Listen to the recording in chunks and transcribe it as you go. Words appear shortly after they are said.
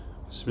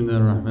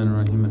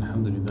Bismillahirrahmanirrahim.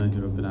 Alhamdulillahi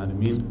Rabbil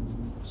Alameen.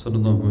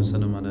 Sallallahu wa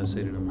sallam ala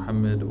Sayyidina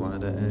Muhammad wa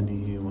ala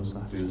alihi wa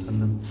sahbihi wa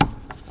sallam.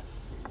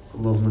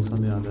 Allahumma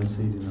salli ala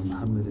Sayyidina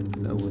Muhammadin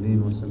fil awwaleen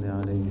wa salli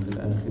alayhi fil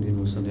akhirin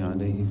wa salli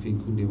alayhi fi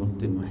kulli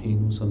waqtin wa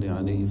heen wa salli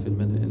alayhi fil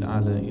mala'i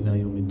al-a'la ila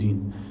yawm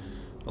ad-din.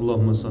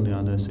 اللهم صل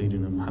على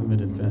سيدنا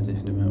محمد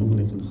الفاتح لما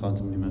أغلق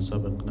الخاتم لما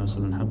سبق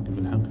ناصر الحق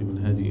بالحق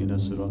والهادي إلى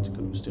صراطك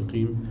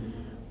المستقيم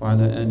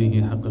وعلى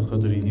آله حق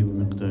قدره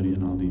ومقداره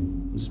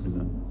العظيم. بسم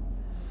الله.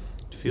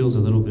 It feels a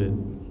little bit,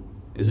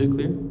 is it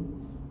clear?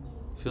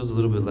 It feels a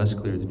little bit less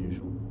clear than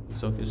usual.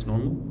 It's okay, it's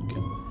normal?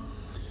 Okay.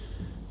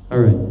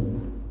 Alright.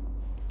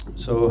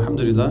 So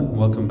alhamdulillah,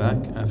 welcome back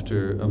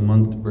after a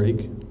month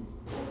break.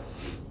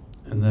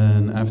 And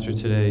then after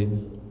today,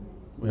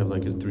 we have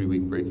like a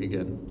 3-week break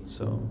again.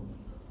 So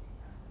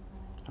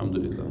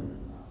alhamdulillah.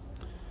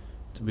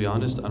 To be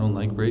honest, I don't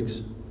like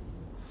breaks,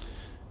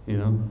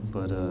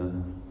 but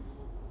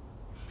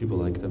people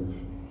like them,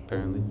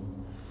 apparently.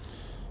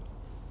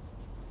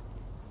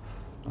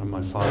 I'm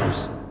my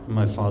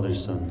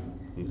father's son,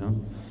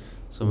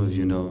 Some of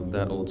you know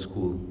that old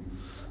school.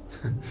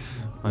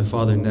 My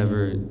father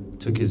never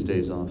took his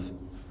days off.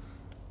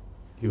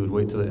 He would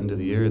wait till the end of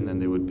the year and then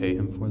they would pay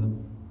him for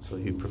them. So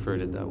he preferred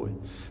it that way.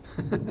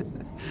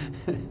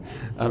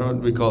 I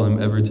don't recall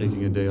him ever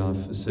taking a day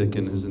off sick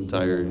in his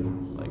entire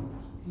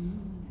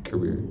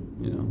career,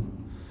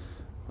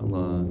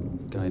 Allah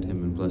guide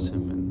him and bless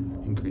him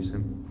and increase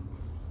him.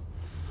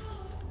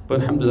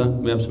 But alhamdulillah,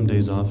 we have some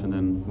days off and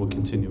then we'll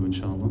continue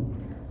inshallah.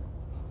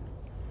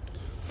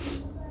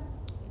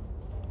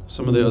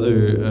 Some of the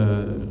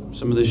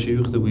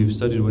shuyukh that we've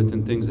studied with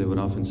and things, they would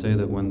often say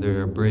that when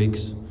there are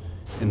breaks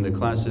in the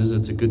classes,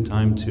 it's a good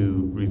time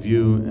to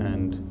review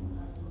and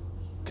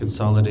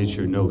consolidate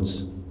your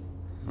notes,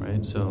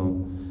 right?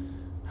 So,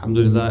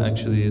 alhamdulillah,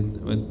 actually,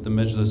 with the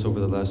Majlis over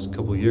the last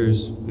couple of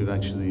years, we've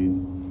actually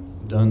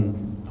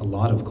done a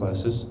lot of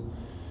classes.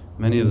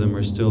 Many of them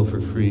are still for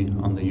free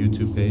on the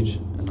YouTube page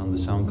and on the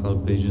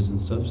SoundCloud pages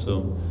and stuff.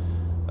 So,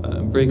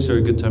 breaks are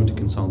a good time to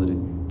consolidate.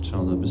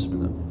 Inshallah,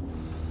 bismillah.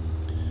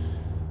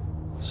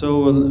 So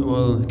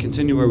we'll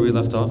continue where we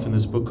left off in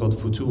this book called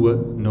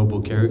Futuwwah,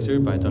 Noble Character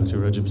by Dr.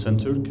 Rajab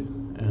Senturk.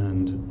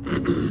 And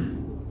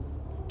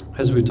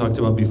as we talked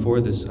about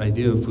before, this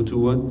idea of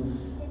Futuwwah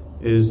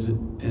is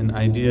an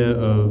idea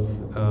of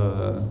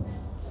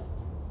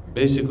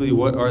basically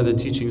what are the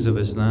teachings of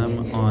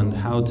Islam on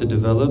how to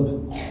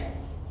develop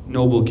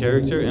noble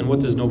character and what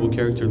does noble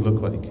character look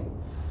like.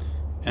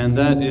 And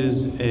that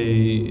is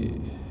a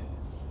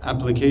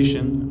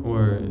application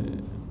or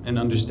an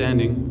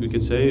understanding, we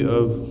could say,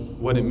 of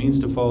what it means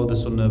to follow the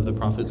sunnah of the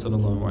Prophet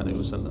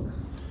ﷺ.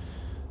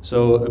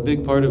 So a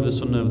big part of the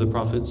sunnah of the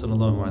Prophet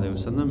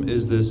ﷺ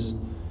is this,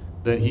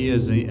 that he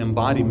is the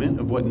embodiment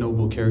of what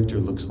noble character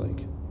looks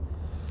like.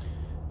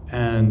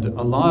 And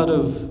a lot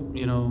of,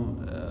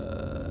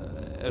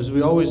 as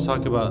we always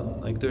talk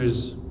about,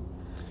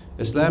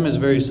 Islam is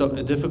very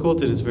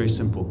difficult and it's very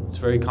simple. It's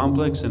very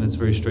complex and it's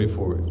very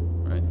straightforward,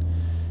 right?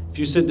 If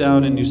you sit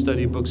down and you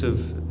study books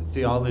of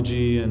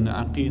theology and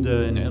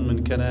aqidah and ilm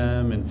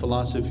al-kalam and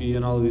philosophy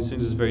and all of these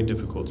things, is very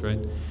difficult, right?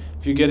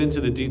 If you get into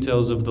the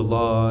details of the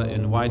law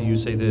and why do you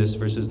say this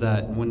versus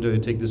that, and when do I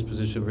take this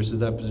position versus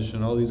that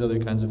position, all these other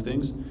kinds of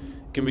things,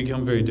 it can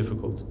become very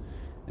difficult.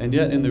 And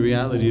yet in the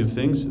reality of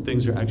things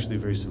are actually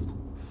very simple.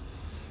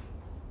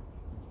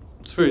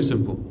 It's very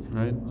simple,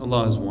 right?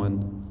 Allah is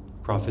one,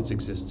 prophets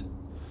exist.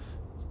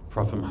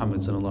 Prophet Muhammad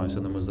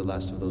ﷺ was the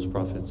last of those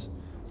prophets.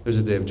 There's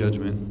a day of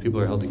judgment, people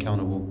are held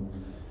accountable.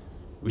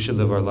 We should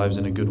live our lives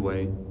in a good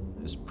way.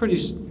 It's pretty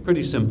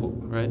simple,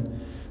 right?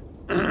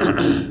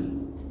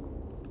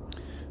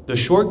 The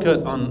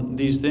shortcut on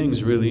these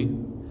things really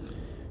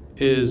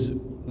is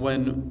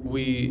when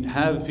we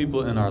have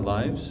people in our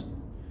lives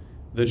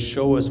that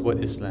show us what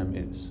Islam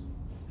is.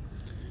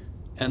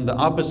 And the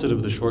opposite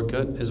of the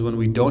shortcut is when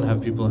we don't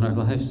have people in our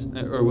lives,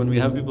 or when we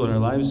have people in our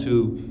lives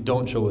who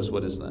don't show us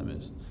what Islam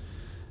is.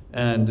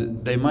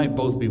 And they might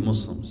both be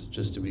Muslims,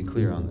 just to be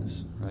clear on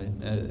this, right?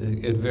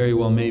 It very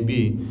well may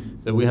be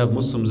that we have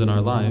Muslims in our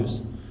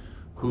lives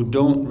who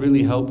don't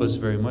really help us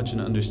very much in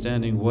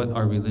understanding what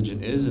our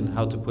religion is and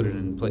how to put it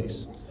in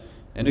place.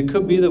 And it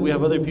could be that we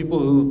have other people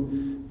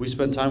who we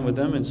spend time with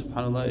them and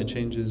subhanAllah, it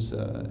changes,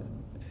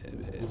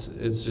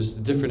 it's just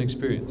a different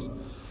experience.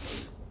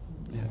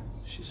 Yeah,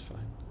 she's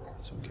fine.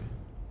 It's okay.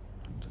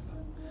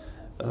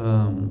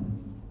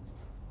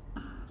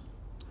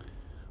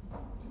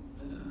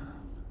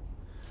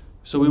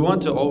 So we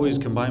want to always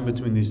combine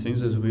between these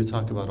things, as we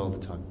talk about all the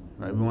time,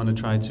 right? We want to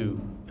try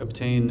to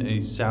obtain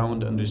a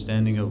sound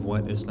understanding of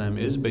what Islam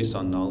is based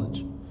on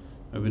knowledge.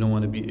 Right? We don't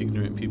want to be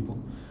ignorant people.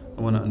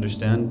 We want to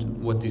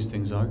understand what these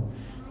things are.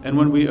 And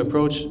when we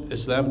approach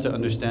Islam to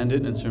understand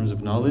it in terms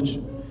of knowledge,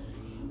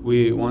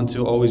 we want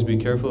to always be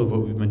careful of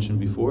what we mentioned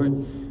before,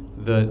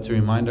 to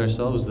remind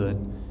ourselves that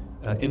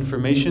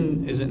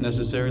information isn't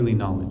necessarily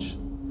knowledge.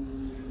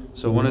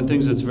 So one of the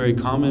things that's very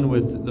common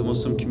with the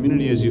Muslim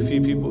community is you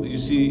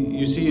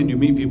see and you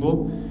meet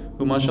people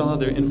who, mashallah,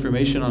 their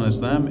information on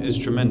Islam is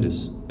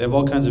tremendous. They have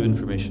all kinds of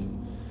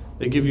information.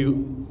 They give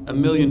you a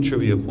million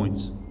trivia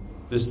points.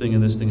 This thing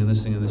and this thing and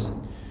this thing and this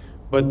thing.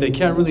 But they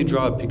can't really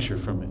draw a picture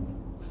from it.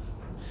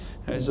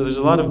 Okay, so there's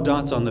a lot of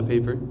dots on the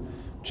paper,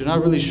 but you're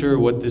not really sure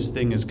what this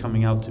thing is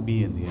coming out to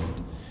be in the end.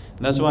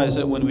 And that's why I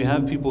said when we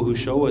have people who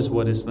show us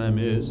what Islam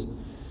is,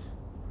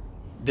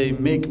 they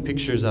make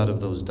pictures out of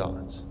those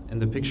dots,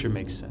 and the picture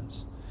makes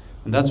sense.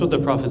 And that's what the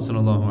Prophet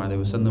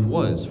ﷺ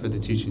was for the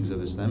teachings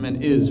of Islam,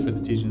 and is for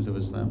the teachings of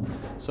Islam,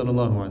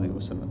 sallallahu alaihi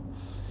wasallam.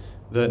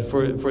 That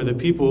for the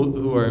people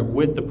who are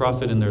with the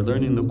Prophet and they're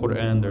learning the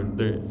Quran,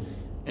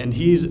 and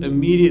he's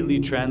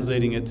immediately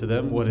translating it to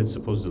them what it's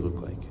supposed to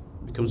look like.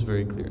 It becomes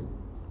very clear.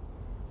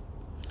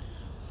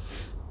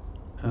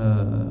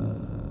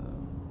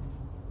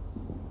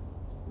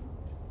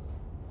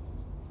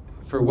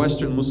 For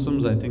Western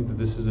Muslims, I think that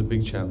this is a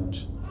big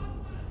challenge.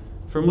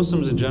 For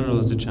Muslims in general,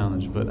 it's a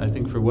challenge, but I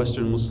think for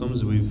Western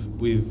Muslims,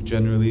 we've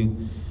generally,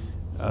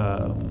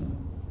 I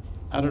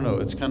don't know,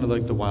 it's kind of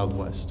like the Wild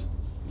West.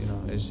 You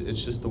know, it's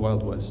just the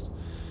Wild West.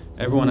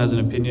 Everyone has an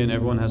opinion,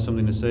 everyone has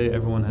something to say,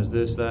 everyone has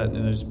this, that,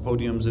 and there's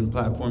podiums and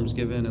platforms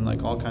given and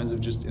like all kinds of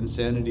just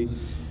insanity.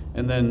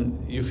 And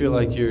then you feel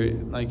like you're,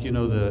 like, you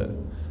know, the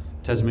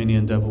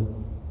Tasmanian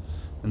devil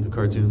in the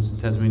cartoons.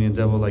 The Tasmanian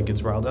devil like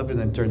gets riled up and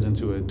then turns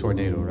into a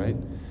tornado, right?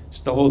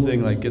 Just the whole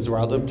thing like gets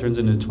riled up, turns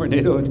into a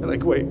tornado, and you're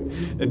like, wait,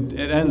 it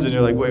ends and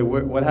you're like, wait,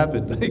 what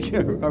happened? Like,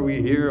 are we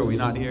here? Are we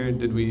not here?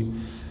 Did we,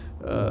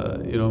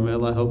 may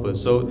Allah help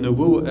us. So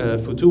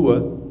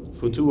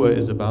Futuwwah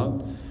is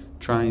about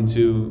trying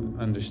to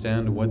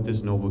understand what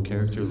this noble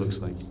character looks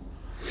like.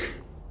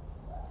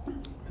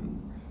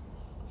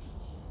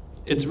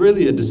 It's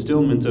really a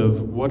distillment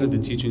of what are the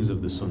teachings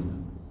of the Sunnah.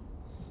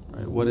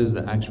 Right? What is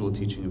the actual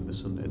teaching of the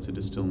Sunnah? It's a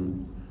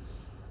distillment.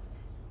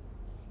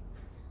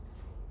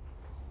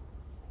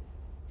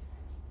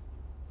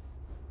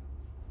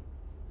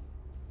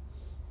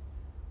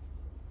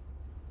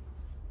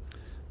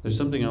 There's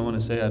something I want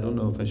to say. I don't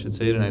know if I should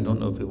say it, and I don't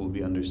know if it will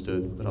be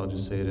understood, but I'll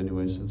just say it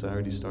anyway since I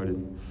already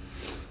started.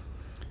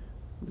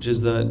 Which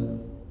is that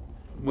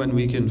when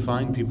we can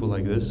find people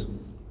like this,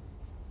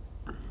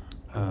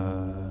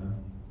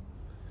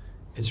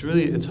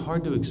 it's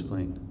hard to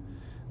explain.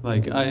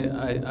 Like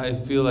I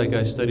feel like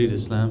I studied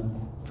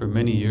Islam for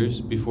many years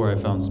before I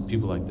found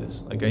people like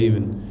this. Like I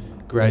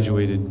even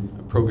graduated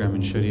a program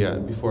in Sharia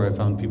before I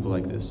found people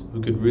like this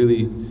who could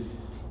really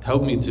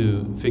help me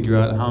to figure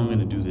out how I'm going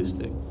to do this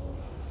thing.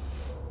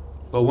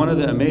 But one of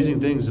the amazing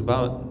things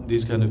about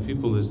these kind of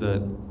people is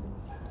that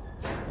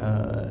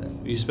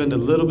you spend a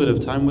little bit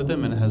of time with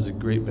them and it has a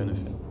great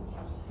benefit.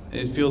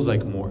 It feels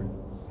like more,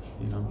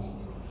 you know.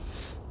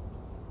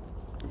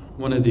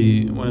 One of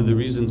the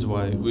reasons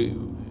why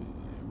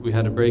we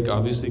had a break,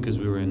 obviously, because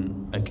we were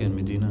in Mecca and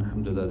Medina.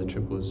 Alhamdulillah, the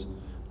trip was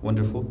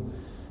wonderful.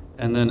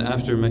 And then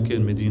after Mecca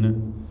and Medina,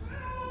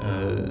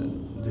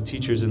 the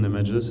teachers in the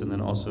Majlis, and then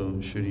also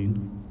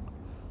Shireen,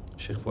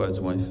 Sheikh Fuad's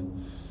wife,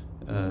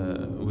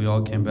 we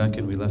all came back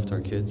and we left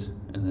our kids,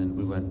 and then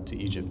we went to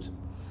Egypt.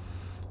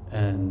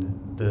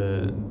 And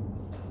the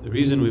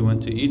reason we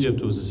went to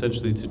Egypt was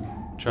essentially to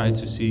try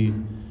to see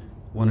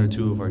one or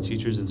two of our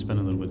teachers and spend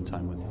a little bit of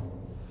time with them.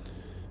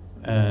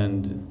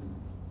 And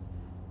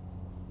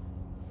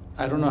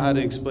I don't know how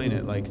to explain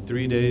it. Like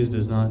 3 days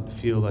does not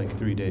feel like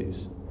 3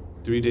 days.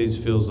 3 days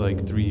feels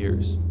like 3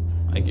 years.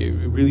 Like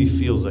it really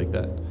feels like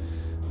that.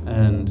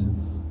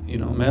 And you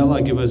know, may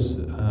Allah give us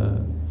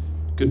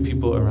good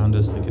people around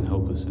us that can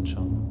help us,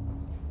 inshallah.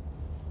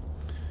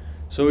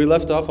 So we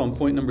left off on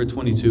point number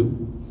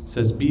 22. It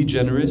says, be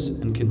generous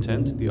and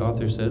content. The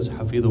author says,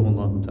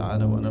 Hafidhahullah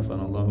ta'ala wa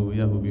nafa'ana Allahu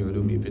iyahu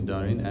bi'ulumi fid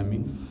darin.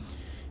 Ameen.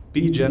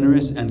 Be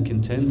generous and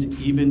content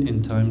even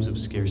in times of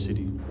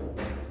scarcity.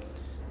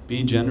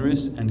 Be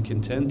generous and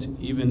content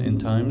even in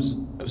times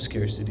of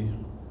scarcity.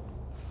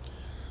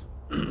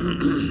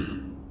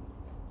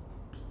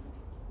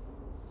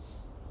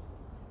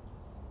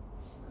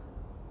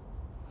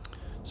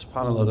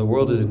 SubhanAllah, the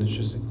world is an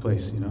interesting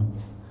place, you know.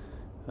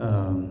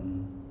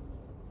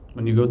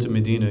 When you go to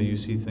Medina, you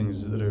see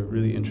things that are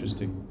really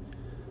interesting.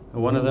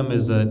 And one of them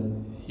is that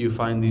you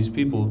find these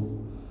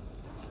people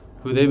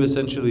who they've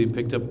essentially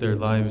picked up their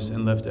lives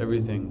and left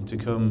everything to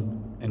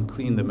come and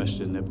clean the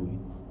Masjid Nabawi.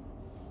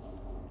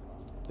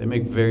 They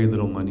make very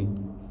little money,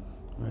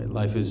 right?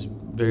 Life is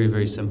very,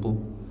 very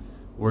simple.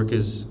 Work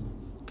is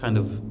kind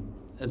of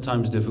at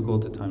times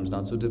difficult, at times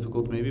not so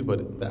difficult maybe,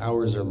 but the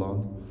hours are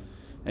long.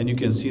 And you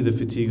can see the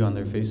fatigue on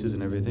their faces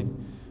and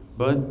everything.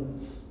 But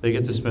they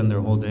get to spend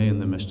their whole day in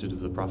the Masjid of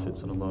the Prophet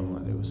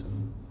sallallahu alaihi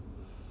wasallam.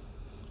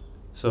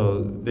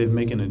 So they've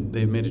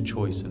made a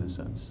choice in a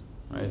sense,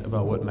 right,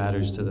 about what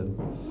matters to them.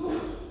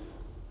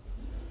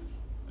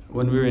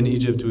 When we were in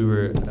Egypt,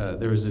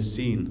 there was this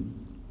scene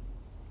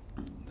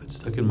that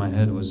stuck in my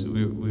head.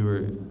 We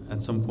were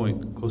at some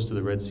point close to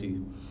the Red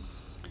Sea,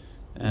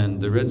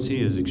 and the Red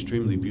Sea is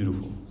extremely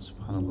beautiful.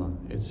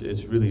 SubhanAllah,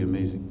 it's really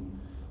amazing.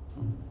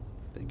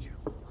 Thank you.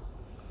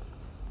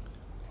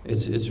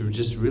 It's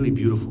just really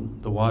beautiful.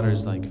 The water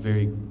is like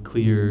very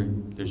clear.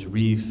 There's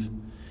reef.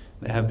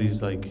 They have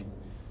these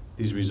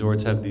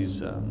resorts have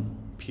these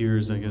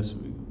piers, I guess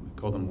we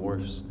call them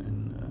wharfs, and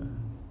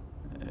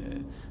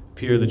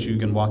pier that you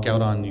can walk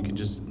out on. You can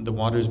just, the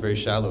water is very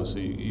shallow, so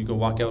you can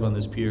walk out on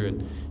this pier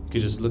and you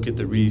can just look at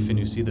the reef and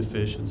you see the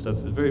fish and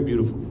stuff. It's very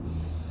beautiful.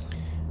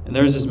 And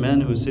there's this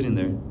man who was sitting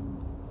there,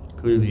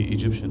 clearly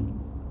Egyptian.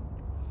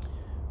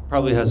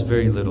 Probably has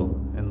very little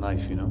in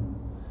life,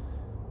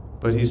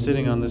 But he's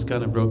sitting on this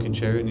kind of broken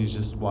chair and he's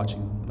just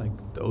watching like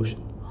the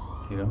ocean,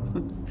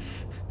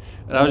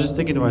 And I was just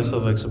thinking to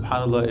myself, like,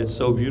 subhanAllah, it's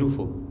so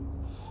beautiful,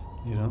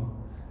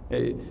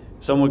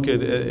 Someone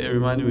could, it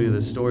reminded me of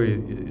the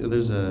story.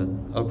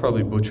 I'll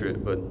probably butcher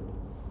it, but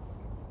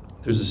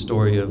there's a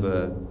story of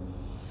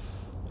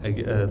like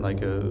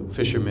a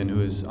fisherman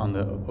who is on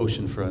the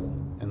ocean front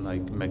in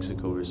like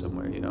Mexico or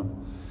somewhere,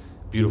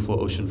 beautiful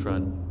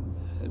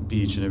oceanfront,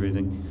 beach and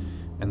everything.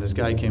 And this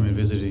guy came and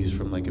visited. He's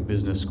from like a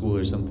business school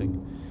or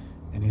something.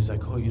 And he's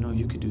like, oh,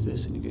 you could do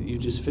this and you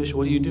just fish.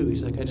 What do you do?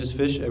 He's like, I just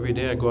fish every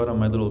day. I go out on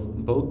my little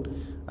boat.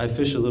 I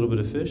fish a little bit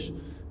of fish.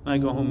 And I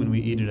go home and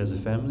we eat it as a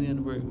family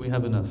and we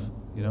have enough,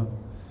 And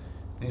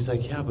he's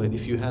like, yeah, but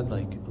if you had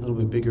like a little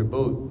bit bigger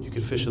boat, you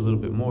could fish a little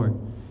bit more.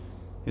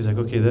 He's like,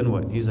 okay, then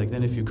what? He's like,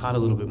 then if you caught a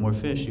little bit more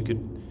fish, you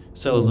could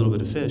sell a little bit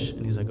of fish.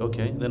 And he's like,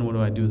 okay, then what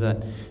do I do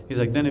that? He's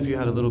like, then if you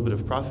had a little bit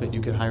of profit, you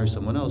could hire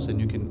someone else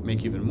and you can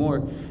make even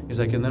more.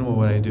 He's like, and then what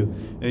would I do?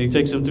 And he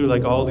takes him through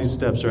like all these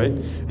steps, right?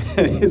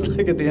 And he's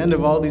like, at the end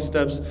of all these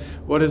steps,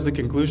 what is the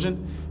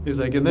conclusion? He's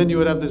like, and then you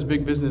would have this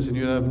big business and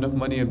you would have enough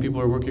money and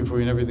people are working for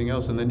you and everything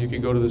else, and then you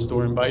could go to the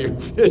store and buy your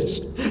fish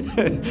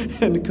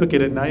and cook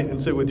it at night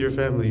and sit with your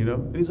family,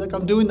 And he's like,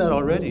 I'm doing that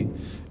already.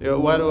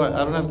 Why do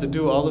I don't have to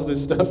do all of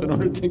this stuff in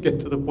order to get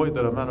to the point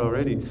that I'm at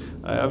already.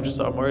 I'm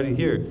already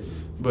here.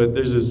 But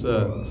there's this,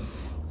 I'm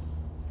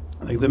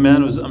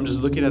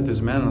just looking at this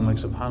man and I'm like,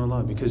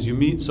 subhanAllah, because you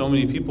meet so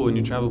many people when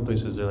you travel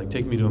places. They're like,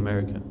 take me to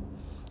America.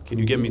 Can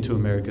you get me to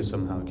America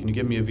somehow? Can you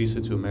get me a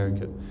visa to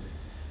America?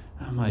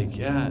 I'm like,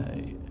 yeah.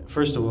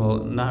 First of all,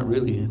 not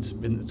really. It's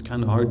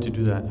kind of hard to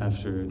do that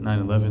after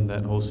 9/11.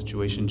 That whole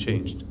situation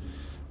changed,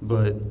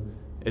 but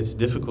it's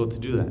difficult to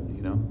do that,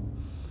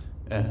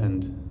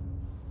 And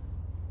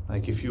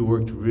like, if you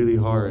worked really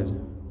hard,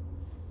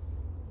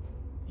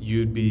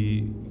 you'd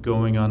be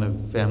going on a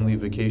family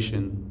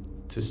vacation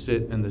to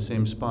sit in the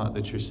same spot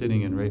that you're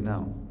sitting in right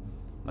now.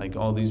 Like,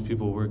 all these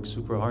people work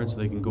super hard so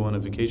they can go on a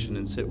vacation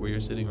and sit where you're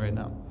sitting right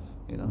now.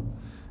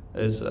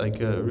 It's like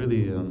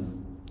really.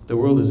 The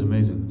world is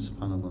amazing,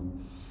 subhanAllah.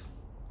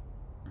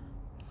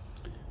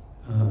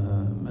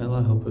 May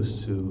Allah help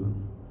us to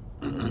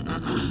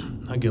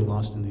not get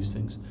lost in these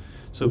things.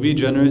 So be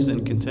generous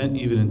and content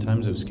even in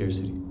times of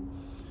scarcity.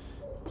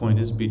 Point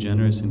is, be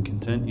generous and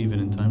content even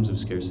in times of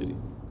scarcity.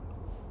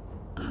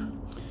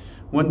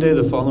 One day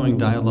the following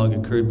dialogue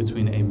occurred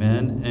between a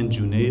man and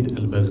Junayd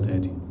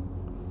al-Baghdadi.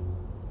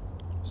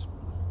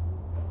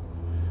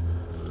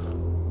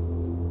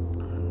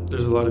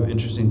 There's a lot of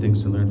interesting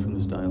things to learn from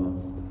this dialogue.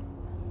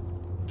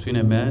 Between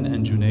a man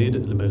and Junayd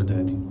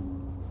al-Baghdadi.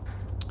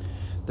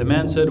 The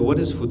man said, what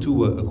is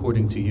Futuwwah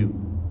according to you?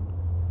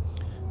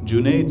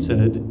 Junayd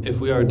said, if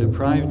we are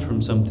deprived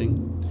from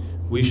something,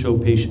 we show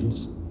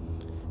patience.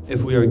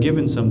 If we are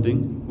given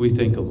something, we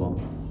thank Allah.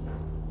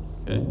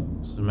 Okay?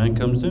 So the man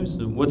comes to him and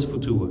says, what's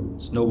Futuwwah?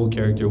 It's noble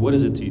character. What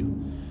is it to you?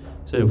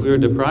 He said, if we are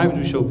deprived,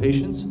 we show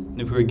patience. And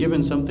if we are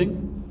given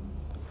something,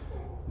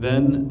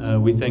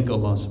 then we thank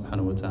Allah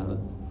subhanahu wa ta'ala.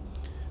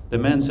 The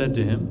man said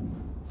to him,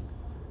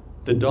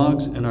 the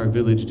dogs in our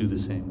village do the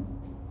same.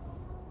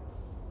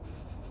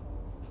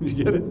 You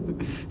get it?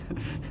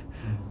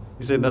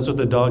 He said, that's what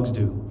the dogs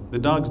do. The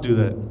dogs do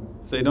that.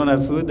 If they don't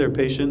have food, they're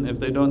patient. If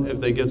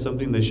they get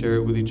something, they share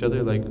it with each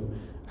other. Like,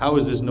 how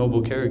is this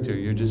noble character?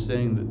 You're just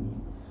saying that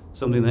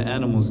something that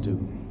animals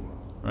do,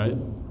 right?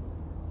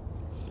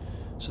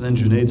 So then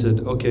Junayd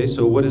said, okay,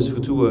 so what is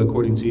Futuwwah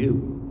according to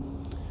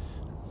you?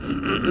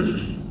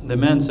 The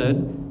man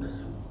said,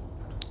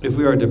 if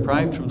we are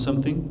deprived from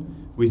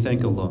something, we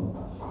thank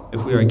Allah.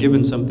 If we are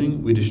given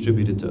something, we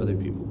distribute it to other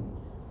people.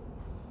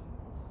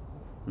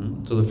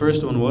 So the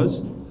first one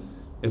was,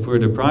 if we're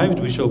deprived,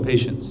 we show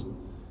patience.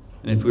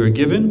 And if we are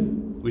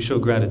given, we show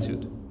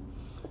gratitude.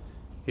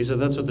 He said,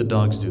 that's what the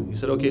dogs do. He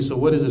said, okay, so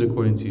what is it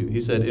according to you?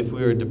 He said, if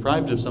we are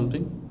deprived of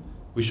something,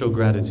 we show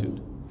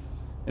gratitude.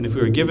 And if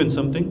we are given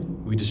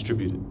something, we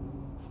distribute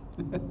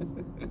it.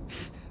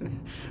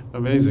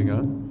 Amazing,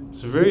 huh?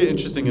 It's a very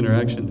interesting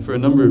interaction for a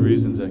number of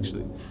reasons,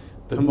 actually.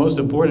 The most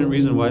important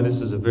reason why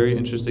this is a very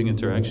interesting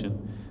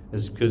interaction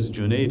is because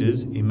Junayd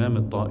is Imam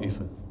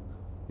al-Ta'ifa.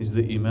 He's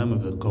the Imam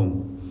of the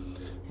Qawm.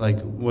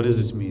 Like, what does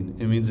this mean?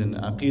 It means in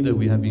Aqidah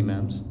we have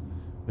Imams.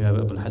 We have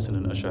Abu al-Hasan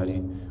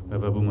al-Ash'ari. We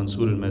have Abu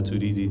Mansur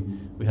al-Maturidi.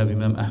 We have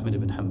Imam Ahmad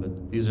ibn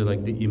Hanbal. These are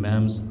like the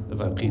Imams of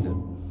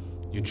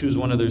Aqidah. You choose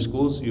one of their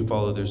schools, you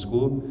follow their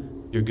school,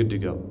 you're good to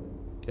go.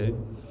 Okay?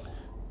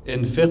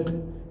 In fiqh,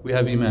 we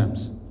have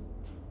Imams.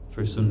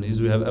 For Sunnis,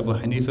 we have Abu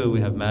Hanifa, we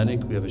have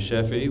Malik, we have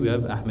Shafi'i, we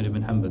have Ahmad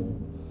ibn Hanbal.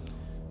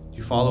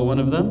 You follow one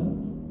of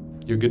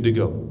them, you're good to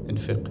go in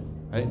fiqh.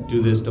 Right?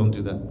 Do this, don't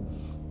do that.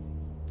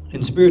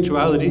 In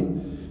spirituality,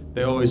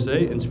 they always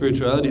say, in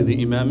spirituality,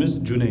 the Imam is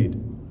Junayd.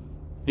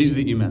 He's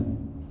the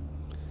Imam.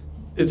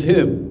 It's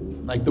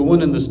him, like the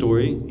one in the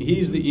story.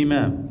 He's the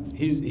Imam.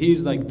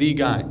 He's like the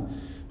guy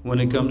when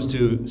it comes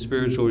to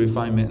spiritual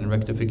refinement and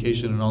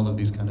rectification and all of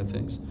these kind of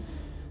things.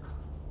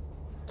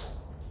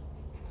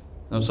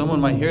 Now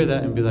someone might hear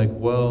that and be like,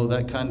 well,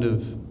 that kind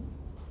of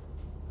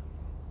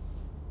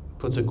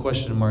puts a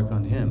question mark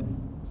on him,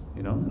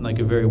 in like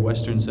a very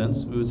Western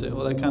sense. We would say,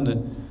 well, that kind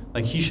of,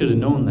 like he should have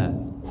known that,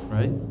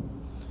 right?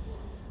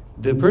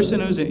 The person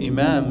who's an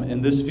Imam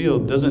in this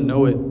field doesn't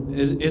know it,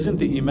 isn't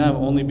the Imam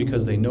only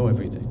because they know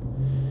everything.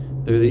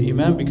 They're the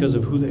Imam because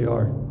of who they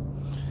are.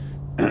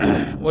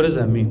 What does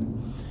that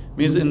mean? It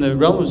means in the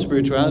realm of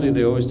spirituality,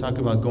 they always talk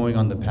about going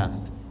on the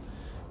path.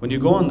 When you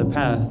go on the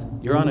path,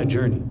 you're on a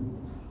journey.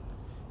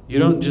 You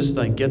don't just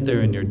like get there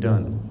and you're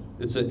done.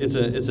 It's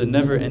a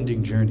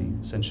never-ending journey,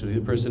 essentially.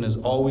 The person is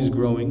always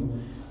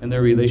growing in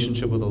their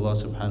relationship with Allah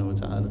subhanahu wa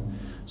ta'ala.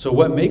 So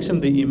what makes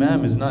him the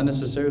Imam is not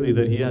necessarily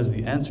that he has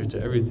the answer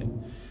to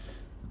everything.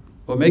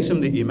 What makes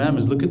him the Imam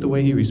is look at the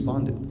way he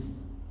responded.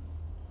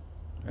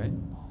 Right?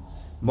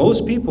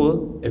 Most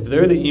people, if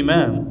they're the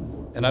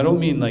Imam, and I don't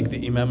mean like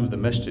the Imam of the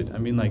masjid, I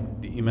mean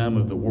like the Imam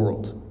of the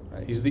world.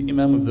 Right? He's the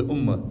Imam of the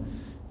Ummah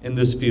in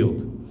this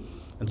field.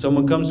 And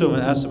someone comes to him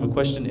and asks him a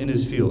question in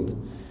his field.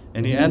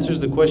 And he answers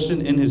the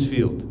question in his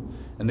field.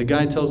 And the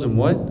guy tells him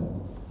what?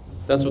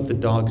 That's what the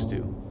dogs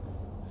do.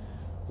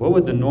 What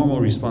would the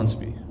normal response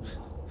be?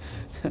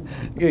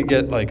 You're going to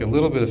get like a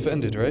little bit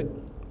offended, right?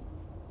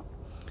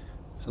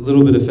 A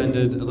little bit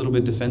offended, a little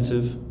bit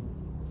defensive.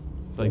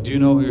 Like, do you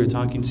know who you're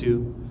talking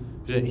to?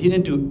 He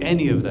didn't do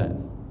any of that.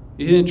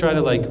 He didn't try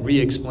to like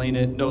re-explain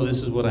it. No,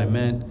 this is what I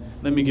meant.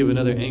 Let me give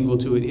another angle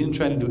to it. He didn't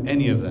try to do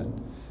any of that.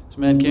 This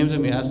man came to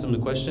him, he asked him the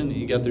question,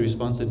 he got the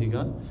response that he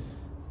got. And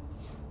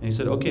he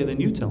said, okay, then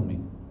you tell me.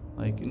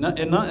 Like, not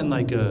in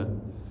like a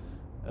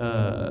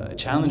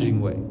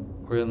challenging way,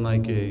 or in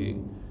like a,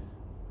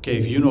 okay,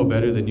 if you know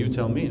better, then you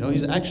tell me. No,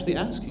 he's actually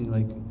asking,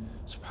 like,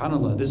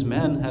 subhanAllah, this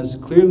man has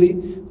clearly,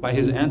 by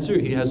his answer,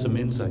 he has some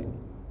insight,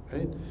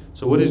 right?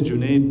 So what is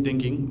Junaid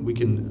thinking? We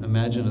can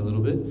imagine a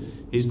little bit.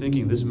 He's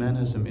thinking, this man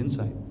has some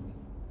insight.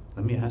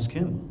 Let me ask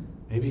him.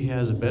 Maybe he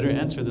has a better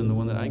answer than the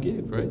one that I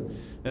gave, right?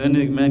 And then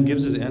the man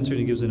gives his answer, and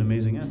he gives an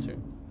amazing answer.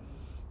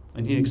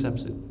 And he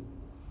accepts it.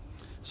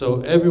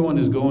 So everyone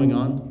is going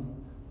on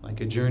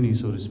like a journey,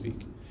 so to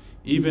speak.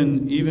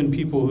 Even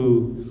people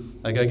who,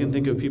 like I can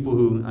think of people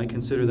who I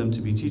consider them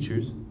to be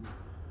teachers.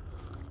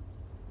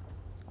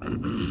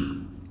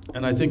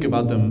 And I think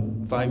about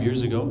them 5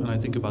 years ago, and I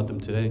think about them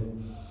today.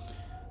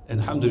 And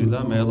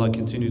alhamdulillah, may Allah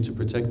continue to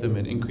protect them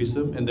and increase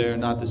them. And they are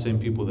not the same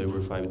people they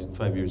were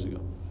five years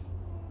ago.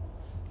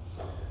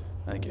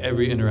 Like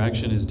every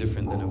interaction is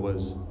different than it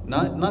was.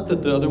 Not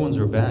that the other ones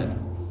are bad.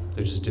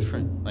 They're just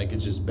different. Like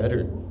it's just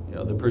better.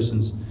 The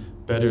person's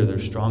better, they're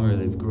stronger,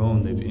 they've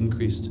grown, they've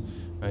increased.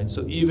 Right?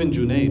 So even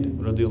Junaid,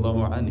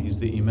 radiallahu anhu, he's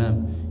the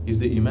Imam. He's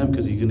the Imam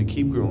because he's going to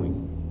keep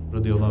growing.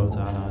 Radiallahu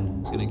ta'ala anhu.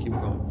 He's going to keep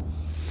growing.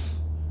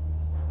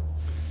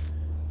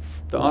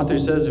 The author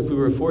says, if we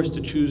were forced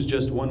to choose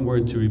just one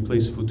word to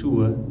replace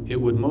Futuwwah,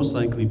 it would most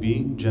likely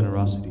be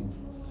generosity.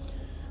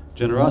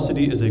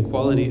 Generosity is a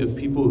quality of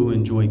people who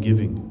enjoy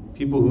giving.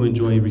 People who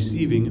enjoy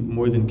receiving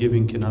more than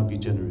giving cannot be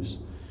generous.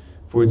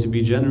 For to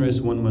be generous,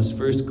 one must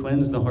first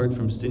cleanse the heart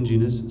from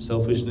stinginess,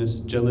 selfishness,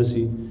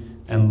 jealousy,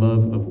 and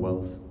love of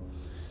wealth.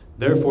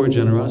 Therefore,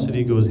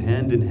 generosity goes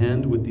hand in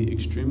hand with the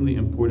extremely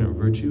important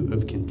virtue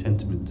of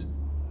contentment,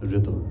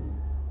 rida.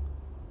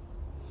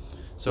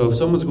 So if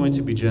someone's going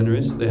to be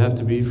generous, they have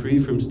to be free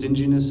from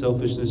stinginess,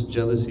 selfishness,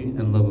 jealousy,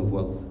 and love of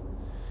wealth.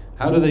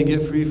 How do they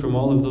get free from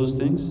all of those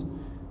things?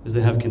 Is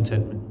they have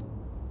contentment.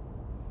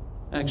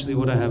 Actually,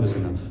 what I have is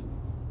enough.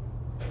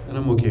 And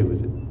I'm okay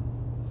with it.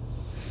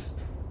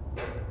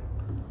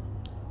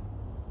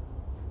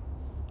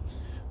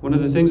 One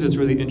of the things that's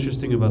really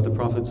interesting about the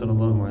Prophet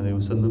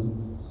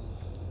ﷺ,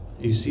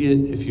 you see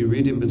it if you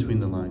read in between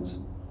the lines.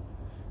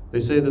 They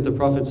say that the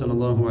Prophet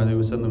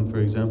ﷺ, for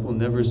example,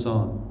 never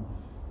saw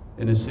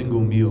in a single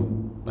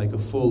meal like a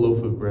full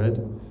loaf of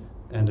bread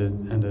and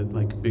a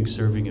like big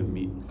serving of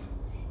meat,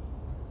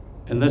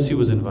 unless he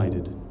was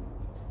invited.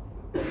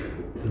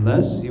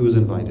 Unless he was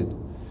invited.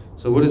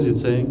 So what is it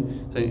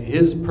saying? Saying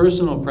his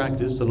personal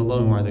practice,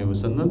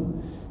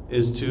 ﷺ,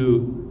 is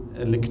to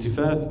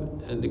al-iktifa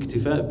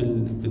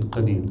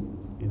bil-qalil.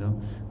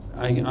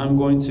 I'm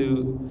going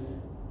to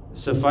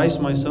suffice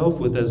myself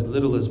with as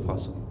little as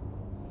possible.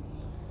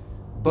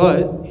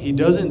 But he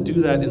doesn't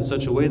do that in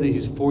such a way that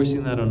he's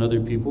forcing that on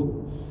other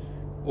people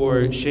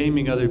or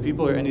shaming other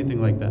people or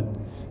anything like that.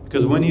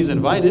 Because when he's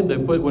invited, they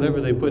put whatever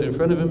they put in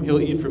front of him, he'll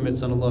eat from it,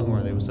 sallallahu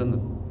alaihi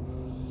wasallam.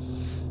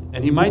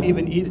 And he might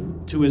even eat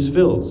to his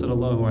fill,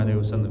 sallallahu alaihi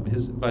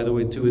wasallam. By the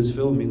way, to his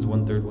fill means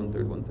 1/3,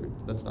 1/3, 1/3.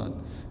 That's not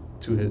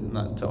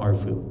to our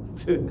fill,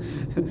 to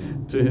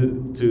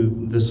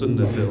the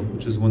sunnah fill,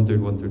 which is 1/3,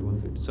 1/3,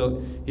 1/3.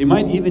 So he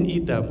might even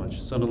eat that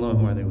much,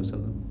 sallallahu alaihi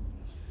wasallam.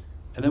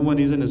 And then when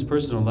he's in his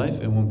personal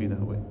life, it won't be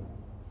that way,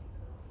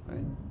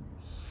 right?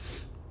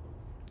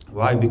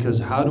 Why? Because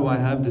how do I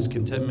have this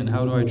contentment?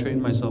 How do I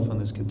train myself on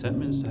this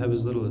contentment? Is to have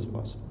as little as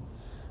possible.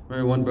 I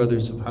remember one brother,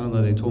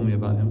 subhanAllah, they told me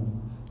about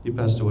him. He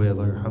passed away,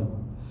 Allah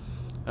yarham.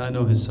 I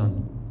know his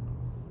son.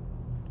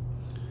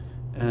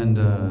 And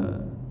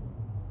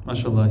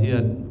mashallah, he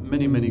had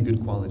many, many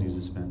good qualities,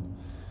 this man.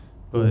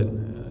 But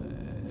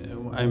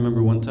I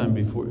remember one time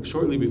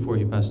shortly before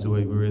he passed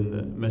away, we were in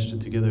the masjid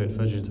together at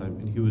Fajr time,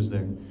 and he was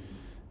there.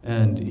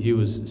 And he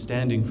was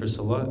standing for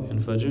Salat in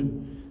Fajr,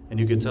 and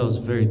you could tell it's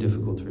very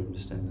difficult for him to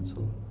stand in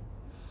Salat.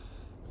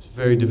 It's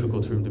very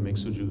difficult for him to make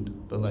sujood.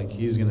 But like,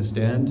 he's going to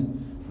stand,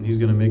 and he's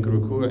going to make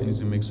ruku', and he's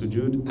going to make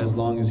sujood as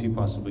long as he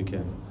possibly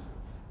can.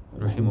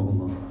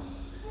 Rahimahullah.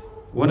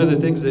 One of the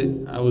things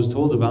that I was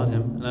told about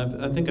him,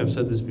 and I think I've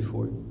said this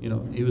before,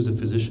 he was a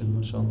physician,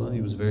 mashallah.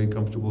 He was very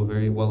comfortable,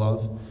 very well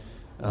off.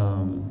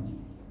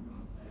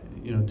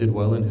 Did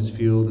well in his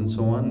field and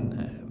so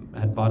on,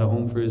 had bought a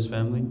home for his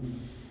family.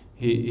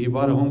 He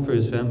bought a home for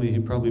his family, he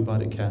probably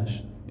bought it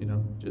cash,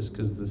 just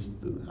because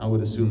I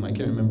would assume, I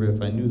can't remember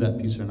if I knew that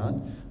piece or not,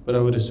 but I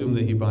would assume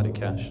that he bought it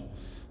cash.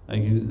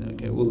 Like,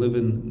 okay, we'll live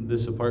in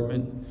this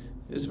apartment,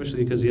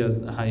 especially because he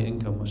has a high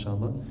income,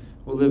 mashallah.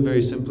 We'll live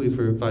very simply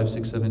for 5,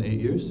 6, 7, 8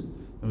 years,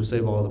 and we'll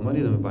save all the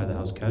money, then we'll buy the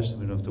house cash, so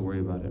we don't have to worry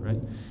about it,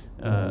 right?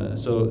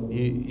 So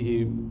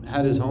he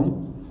had his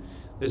home.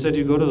 They said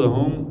you go to the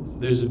home,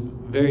 there's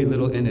very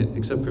little in it,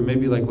 except for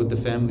maybe like what the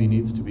family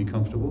needs to be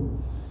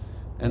comfortable.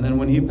 And then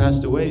when he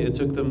passed away, it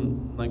took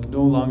them like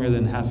no longer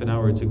than half an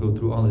hour to go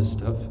through all his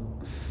stuff.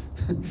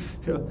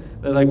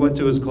 They like went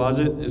to his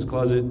closet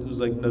was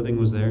like nothing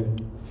was there.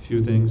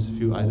 Few things,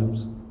 few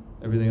items.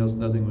 Everything else,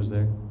 nothing was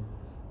there.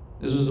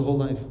 This was his whole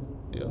life.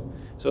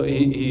 So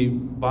he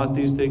bought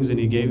these things and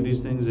he gave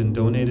these things and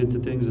donated to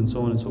things and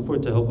so on and so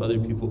forth to help other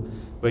people.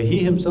 But he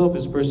himself,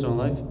 his personal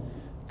life,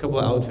 a couple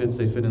of outfits,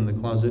 they fit in the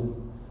closet,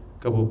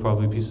 a couple of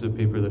probably pieces of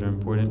paper that are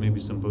important, maybe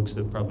some books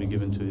that are probably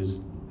given to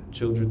his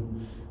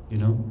children,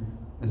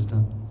 it's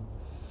done.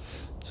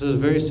 So it's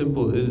very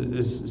simple.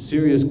 It's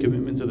serious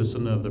commitment to the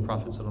sunnah of the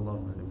Prophet sallallahu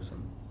alaihi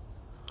wasallam.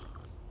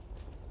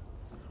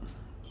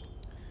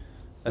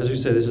 As we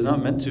said, this is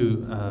not meant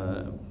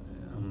to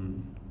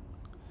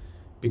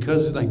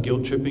because like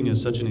guilt tripping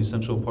is such an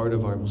essential part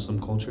of our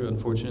Muslim culture,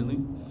 unfortunately.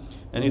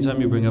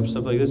 Anytime you bring up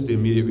stuff like this, the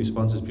immediate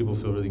response is people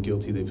feel really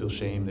guilty, they feel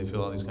shame, they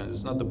feel all these kinds of...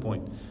 It's not the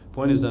point. The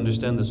point is to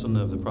understand the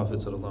sunnah of the Prophet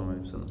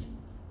ﷺ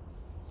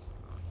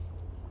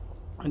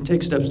and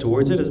take steps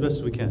towards it as best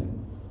as we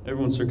can.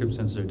 Everyone's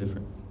circumstances are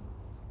different.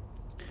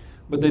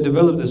 But they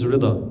develop this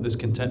rida, this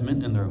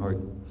contentment in their heart.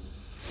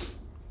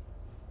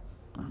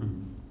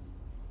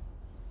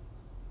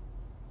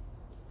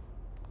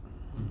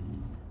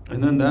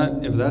 And then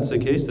if that's the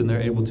case, then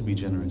they're able to be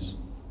generous.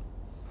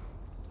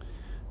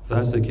 If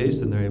that's the case,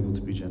 then they're able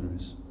to be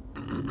generous.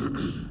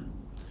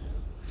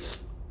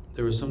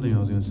 There was something I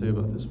was going to say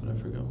about this, but I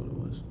forgot what it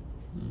was.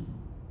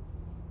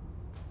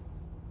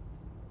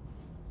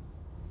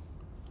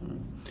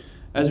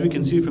 As we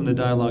can see from the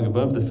dialogue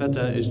above, the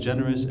feta is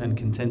generous and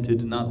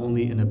contented not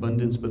only in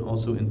abundance but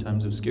also in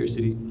times of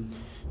scarcity.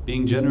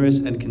 Being generous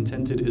and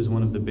contented is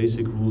one of the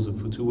basic rules of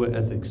Futuwwah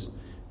ethics.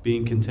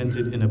 Being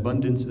contented in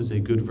abundance is a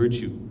good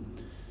virtue,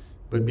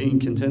 but being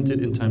contented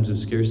in times of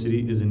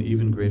scarcity is an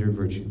even greater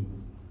virtue.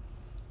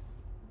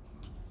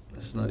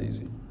 That's not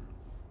easy.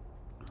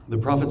 The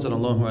Prophet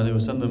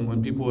ﷺ,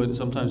 when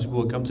sometimes people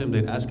would come to him,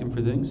 they'd ask him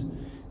for things, and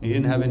he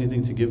didn't have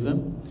anything to give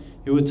them.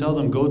 He would tell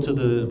them, go to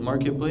the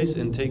marketplace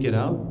and take it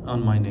out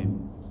on my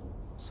name.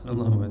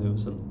 Sallallahu Alaihi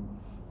Wasallam.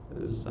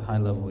 This is a high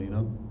level,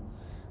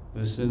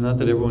 This is not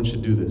that everyone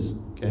should do this,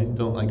 okay?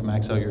 Don't like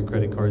max out your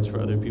credit cards for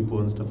other people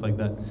and stuff like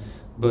that.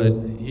 But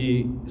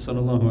he,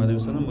 Sallallahu Alaihi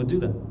Wasallam, would do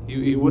that.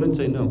 He wouldn't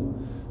say no.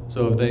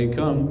 So if they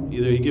come,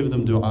 either he give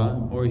them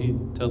dua, or he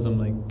tell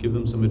them, give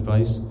them some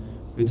advice.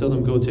 Or he tell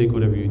them, go take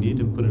whatever you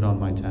need and put it on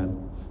my tab.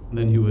 And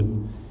then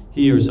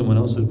he or someone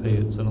else would pay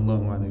it,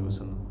 Sallallahu Alaihi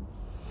Wasallam.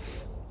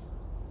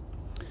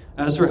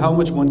 As for how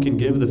much one can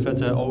give, the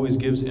feta always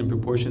gives in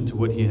proportion to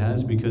what he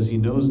has, because he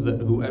knows that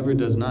whoever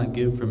does not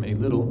give from a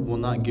little will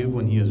not give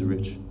when he is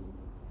rich.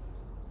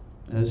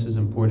 And this is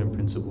an important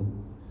principle.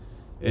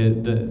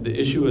 The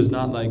issue is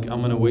not like, I'm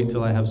going to wait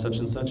till I have such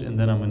and such and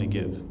then I'm going to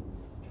give.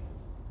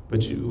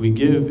 But we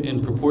give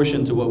in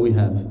proportion to what we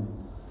have.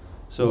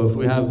 So if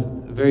we have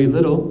very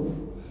little,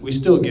 we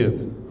still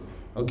give.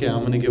 Okay,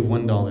 I'm going to give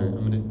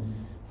 $1.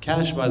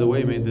 Cash, by the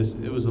way,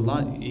 it was a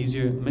lot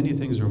easier. Many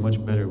things were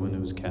much better when it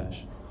was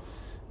cash.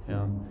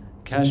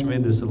 Cash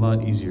made this a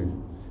lot easier.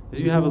 If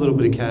you have a little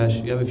bit of cash,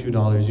 you have a few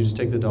dollars, you just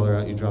take the dollar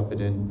out, you drop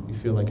it in, you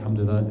feel like,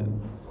 alhamdulillah,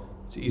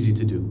 it's easy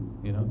to do,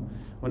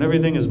 When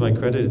everything is by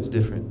credit, it's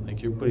different.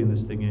 Like, you're putting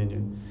this thing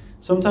in.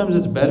 Sometimes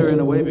it's better in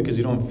a way because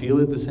you don't feel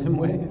it the same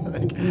way.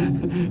 Like,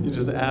 you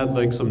just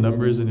add some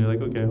numbers and you're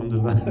like, okay,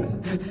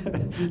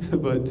 alhamdulillah.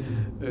 But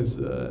it's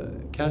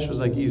cash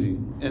was easy,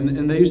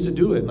 and they used to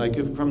do it. Like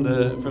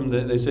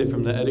they say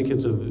from the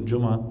etiquettes of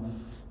Jummah,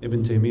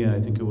 Ibn Taymiyyah,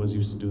 I think it was,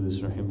 used to do this,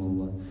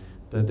 rahimahullah,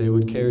 that they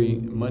would carry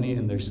money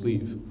in their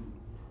sleeve.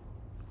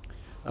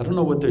 I don't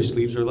know what their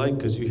sleeves are like,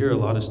 because you hear a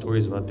lot of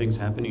stories about things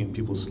happening in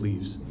people's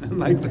sleeves,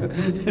 like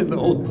in the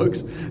old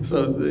books.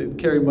 So they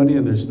carry money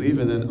in their sleeve,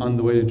 and then on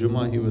the way to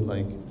Jummah, he would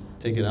like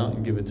take it out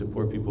and give it to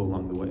poor people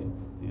along the way,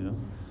 you know.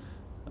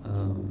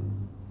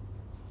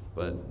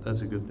 But that's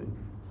a good thing.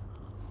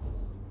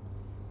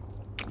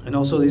 And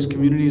also, these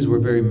communities were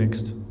very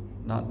mixed,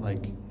 not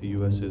like the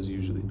U.S. is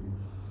usually.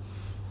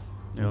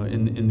 You know,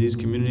 in these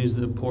communities,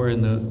 the poor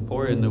and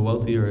the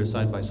wealthy are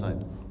side by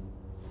side.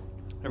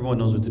 Everyone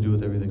knows what to do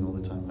with everything all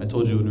the time. I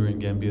told you when we were in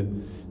Gambia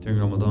during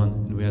Ramadan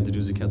and we had to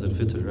do Zakat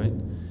al-Fitr, right?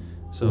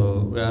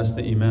 So we asked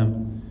the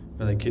Imam,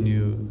 we're like, can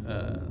you,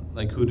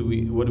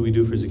 what do we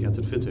do for Zakat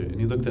al-Fitr? And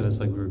he looked at us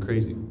like we were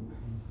crazy.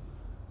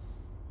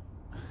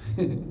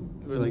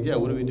 We're like, yeah,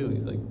 what do we do?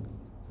 He's like,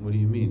 what do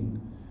you mean?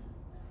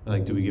 We're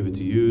like, do we give it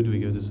to you? Do we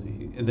give this?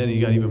 And then he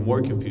got even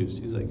more confused.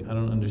 He's like, I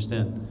don't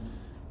understand.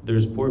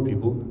 There's poor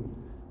people,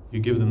 you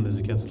give them the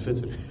Zakat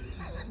al-Fitr.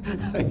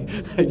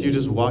 like you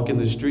just walk in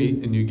the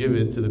street and you give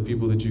it to the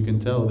people that you can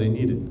tell they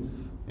need it.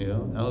 You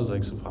know, I was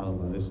like,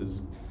 subhanAllah, this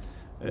is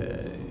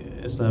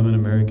Islam in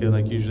America.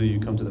 Like usually you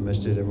come to the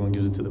masjid, everyone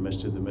gives it to the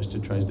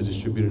masjid tries to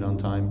distribute it on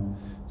time.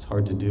 It's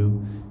hard to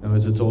do. You know,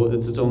 it's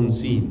its own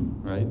scene,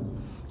 right?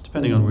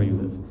 Depending on where you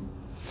live.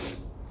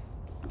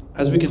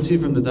 As we can see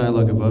from the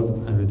dialogue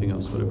above, everything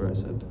else, whatever I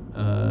said,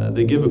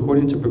 they give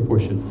according to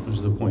proportion, which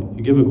is the point.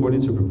 You give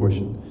according to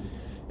proportion.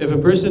 If a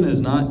person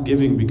is not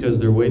giving because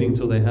they're waiting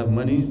till they have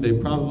money, they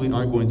probably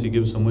aren't going to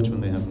give so much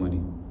when they have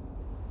money.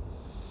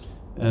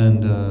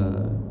 And,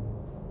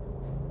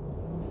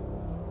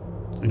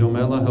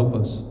 may Allah help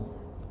us.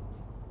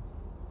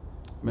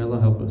 May Allah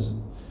help us.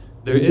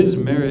 There is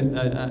merit.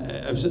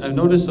 I've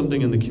noticed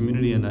something in the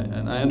community, and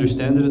I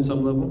understand it at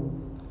some level,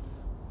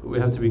 but we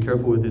have to be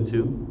careful with it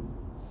too.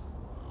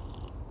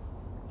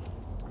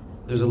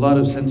 There's a lot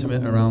of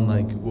sentiment around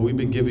like, well, we've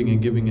been giving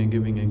and giving and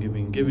giving and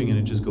giving and giving, and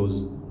it just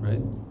goes, right?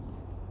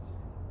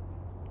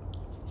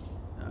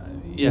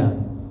 Yeah,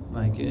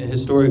 like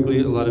historically,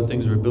 a lot of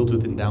things were built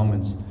with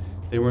endowments.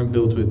 They weren't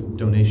built with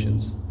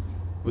donations,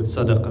 with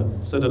sadaqah.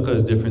 Sadaqah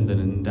is different than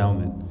an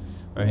endowment,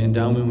 right?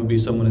 Endowment would be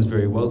someone is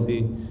very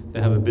wealthy, they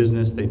have a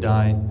business, they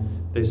die.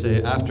 They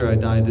say, after I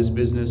die, this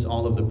business,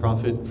 all of the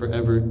profit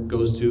forever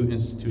goes to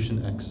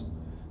institution X.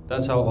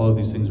 That's how all of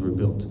these things were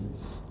built.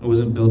 It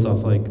wasn't built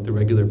off like the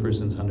regular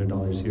person's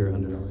 $100 here,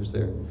 $100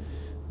 there.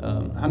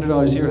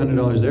 $100 here,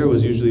 $100 there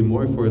was usually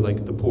more for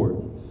like the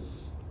poor.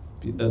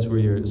 That's where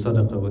your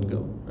sadaqah would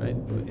go, right?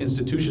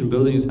 Institution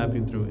building is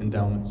happening through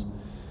endowments.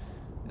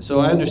 So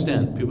I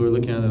understand. People are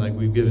looking at it like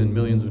we've given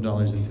millions of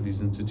dollars into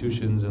these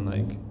institutions and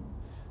like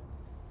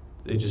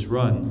they just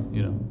run,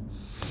 you know.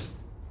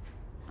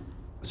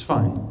 It's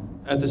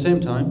fine. At the same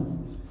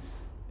time,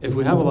 if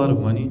we have a lot of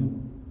money,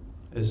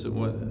 is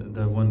what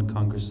the one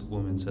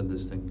congresswoman said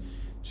this thing.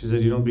 She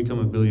said, you don't become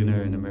a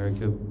billionaire in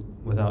America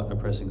without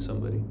oppressing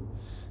somebody.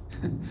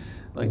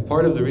 Like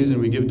part of the reason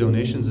we give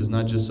donations is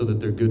not just so that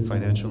they're good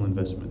financial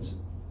investments.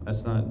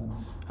 That's not,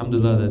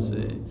 alhamdulillah, that's,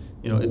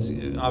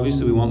 it's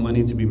obviously we want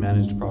money to be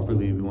managed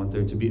properly. We want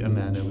there to be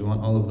amana. We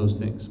want all of those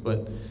things.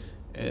 But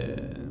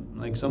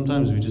like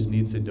sometimes we just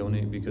need to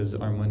donate because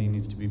our money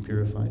needs to be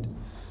purified.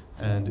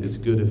 And it's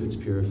good if it's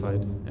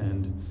purified.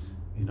 And,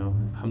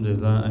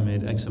 alhamdulillah, I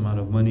made X amount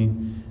of money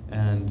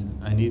and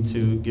I need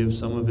to give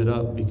some of it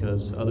up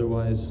because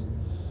otherwise,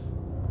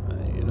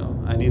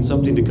 I need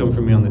something to come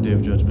from me on the Day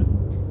of Judgment,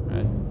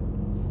 right?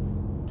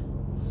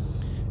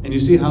 And you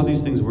see how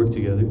these things work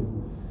together.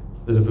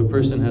 That if a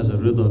person has a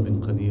rida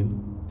bin qaleel,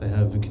 they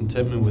have a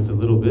contentment with a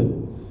little bit,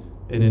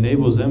 it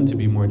enables them to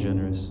be more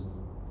generous,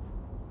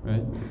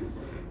 right?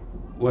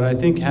 What I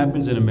think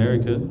happens in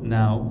America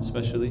now,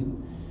 especially,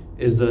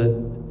 is that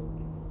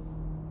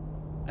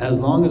as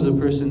long as a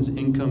person's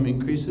income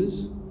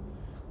increases,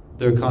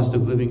 their cost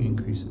of living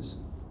increases,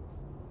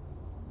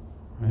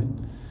 right?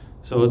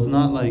 So it's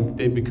not like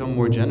they become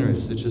more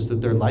generous, it's just that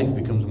their life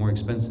becomes more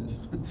expensive.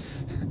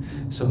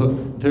 So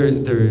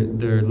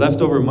their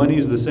leftover money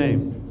is the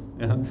same.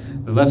 Yeah?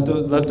 The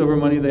leftover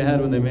money they had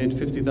when they made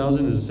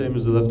 50,000 is the same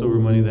as the leftover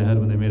money they had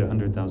when they made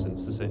 100,000.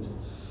 It's the same.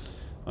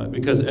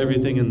 Because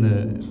everything in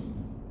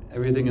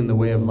the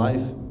way of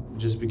life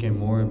just became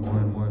more and more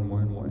and more and more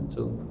and more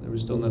until there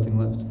was still nothing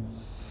left.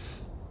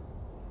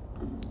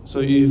 So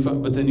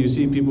but then you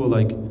see people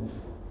like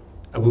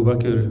Abu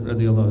Bakr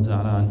radiallahu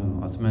ta'ala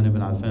anhu, Uthman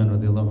ibn Affan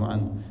radiallahu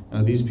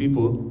anhu. These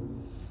people,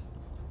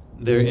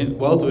 their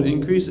wealth would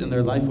increase and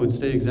their life would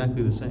stay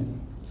exactly the same.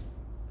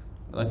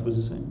 Their life was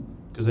the same.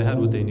 Because they had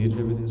what they needed,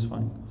 everything was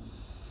fine.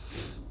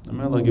 And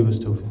may Allah give us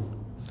tawfiq.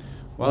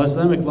 While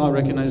Islamic law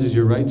recognizes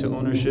your right to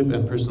ownership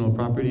and personal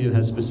property, it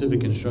has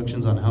specific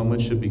instructions on how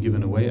much should be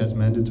given away as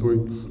mandatory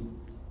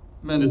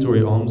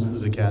alms,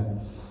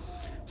 zakat.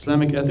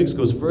 Islamic ethics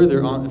goes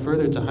further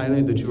to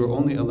highlight that you are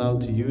only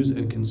allowed to use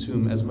and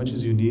consume as much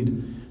as you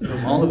need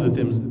from all of the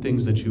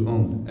things that you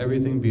own.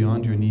 Everything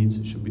beyond your needs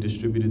should be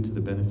distributed to the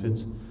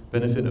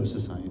benefit of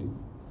society.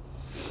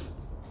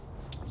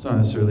 It's not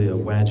necessarily a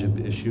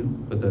wajib issue,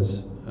 but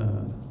that's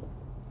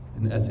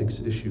an ethics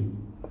issue.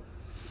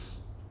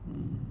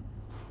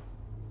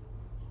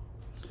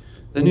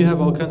 Then you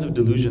have all kinds of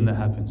delusion that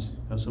happens.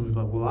 Some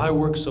people are like, well, I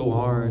work so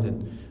hard,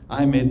 and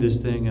I made this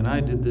thing, and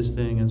I did this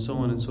thing, and so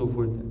on and so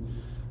forth.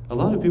 A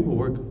lot of people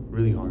work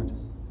really hard.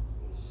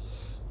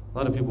 A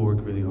lot of people work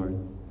really hard,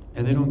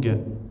 and they don't get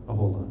a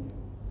whole lot.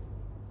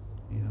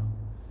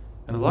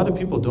 And a lot of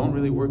people don't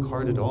really work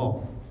hard at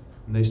all,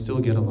 and they still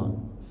get a lot.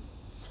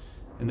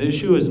 And the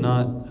issue is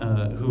not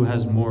who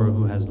has more or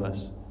who has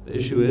less. The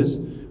issue is,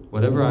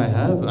 whatever I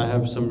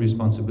have some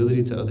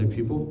responsibility to other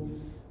people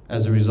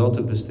as a result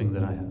of this thing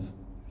that I have.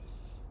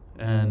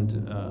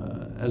 And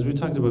as we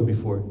talked about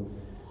before,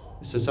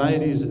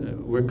 societies,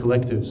 we're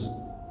collectives.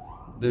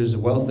 There's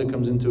wealth that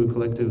comes into a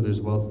collective,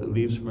 there's wealth that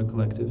leaves from a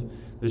collective.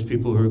 There's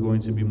people who are going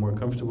to be more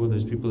comfortable,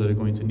 there's people that are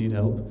going to need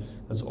help.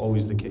 That's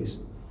always the case.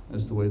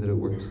 That's the way that it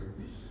works.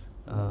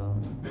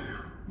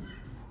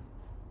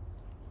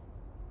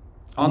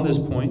 On this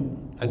point,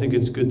 I think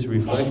it's good to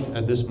reflect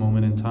at this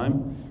moment in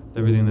time,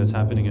 everything that's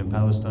happening in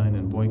Palestine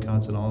and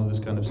boycotts and all of this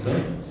kind of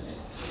stuff,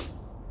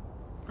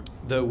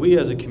 that we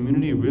as a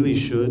community really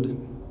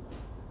should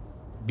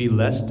be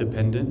less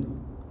dependent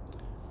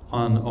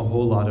on a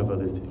whole lot of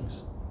other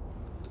things.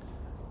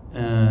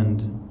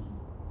 And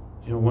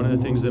one of the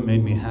things that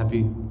made me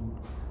happy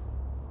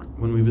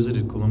when we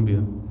visited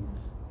Colombia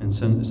in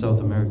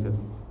South America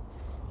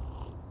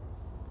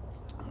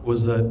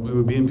was that we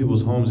would be in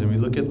people's homes and we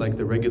look at like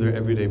the regular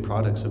everyday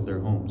products of their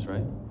homes,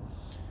 right?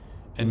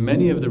 And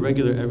many of the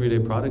regular everyday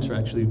products are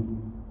actually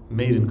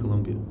made in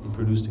Colombia and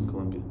produced in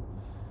Colombia.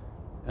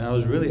 And I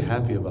was really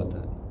happy about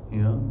that,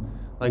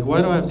 Like,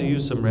 why do I have to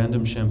use some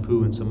random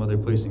shampoo in some other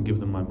place and give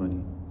them my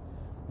money?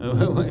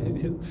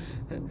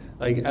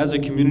 Like, as a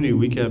community,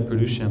 we can't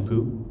produce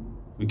shampoo,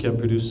 we can't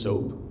produce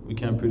soap, we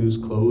can't produce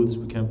clothes,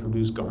 we can't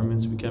produce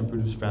garments, we can't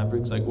produce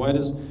fabrics. Like, why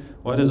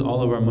does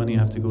all of our money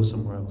have to go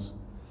somewhere else?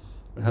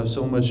 We have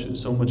so much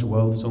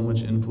wealth, so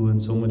much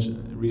influence, so much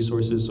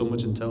resources, so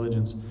much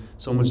intelligence,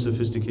 so much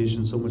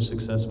sophistication, so much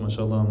success,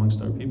 mashallah, amongst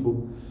our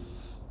people.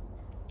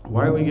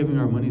 Why are we giving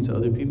our money to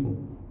other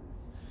people?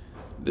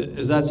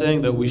 Is that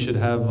saying that we should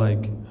have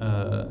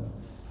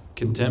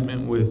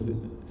contentment with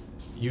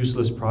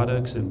useless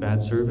products and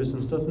bad service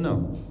and stuff?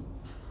 No.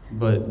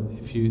 But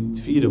if you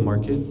feed a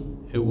market,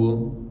 it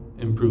will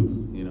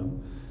improve,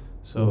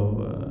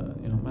 So,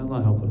 may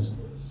Allah help us.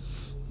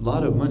 A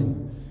lot of money.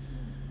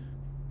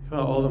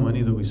 About all the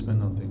money that we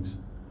spend on things.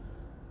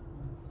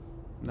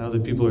 Now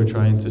that people are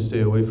trying to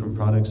stay away from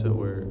products that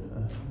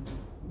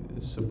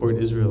support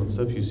Israel and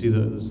stuff, you see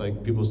that it's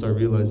like people start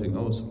realizing,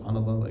 oh,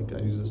 subhanAllah, like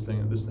I use this thing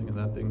and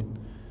that thing.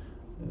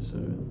 So,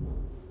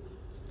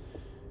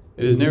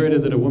 it is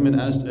narrated that a woman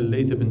asked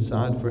Al-Layth ibn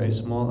Sa'ad for a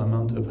small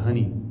amount of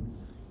honey.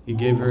 He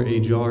gave her a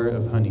jar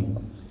of honey.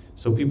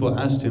 So people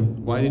asked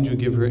him, why did you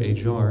give her a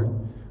jar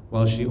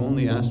while she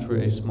only asked for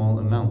a small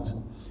amount?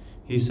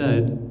 He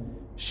said,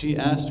 she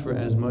asked for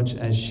as much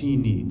as she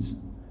needs,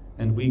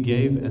 and we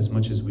gave as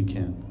much as we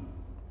can.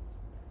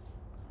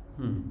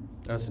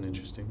 That's an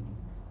interesting.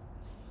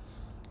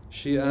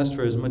 She asked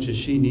for as much as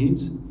she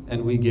needs,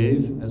 and we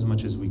gave as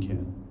much as we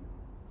can.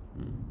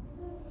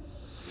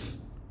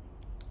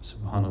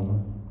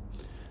 SubhanAllah.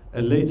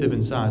 Al-Layth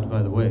ibn Sa'ad,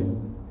 by the way,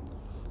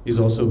 he's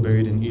also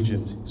buried in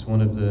Egypt. He's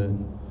one of the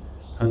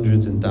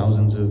hundreds and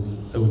thousands of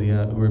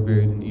awliya who are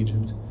buried in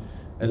Egypt.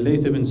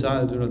 Al-Layth ibn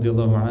Sa'ad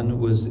radiallahu anhu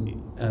was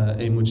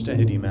a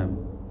mujtahid imam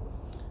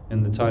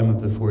in the time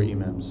of the four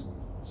imams.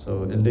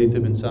 So Al-Layth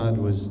ibn Sa'ad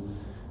was,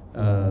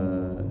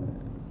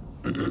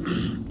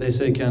 they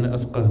say, كان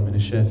أفقه من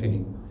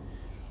الشافعي,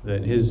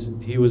 that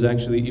he was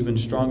actually even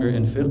stronger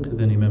in fiqh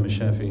than Imam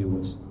al-Shafi'i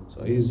was.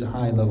 So he's a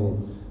high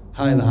level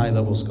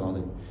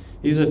scholar.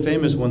 He's a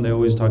famous one they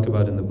always talk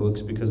about in the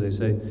books, because they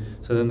say,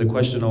 so then the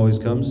question always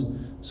comes,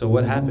 so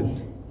what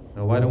happened?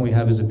 Why don't we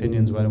have his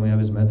opinions? Why don't we have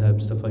his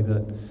madhab? Stuff like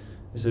that.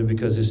 They said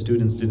because his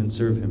students didn't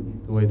serve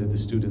him the way that the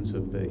students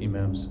of the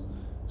imams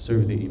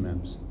served the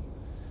imams.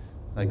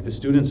 Like the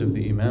students of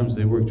the imams,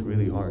 they worked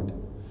really hard.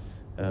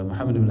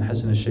 Muhammad ibn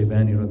Hassan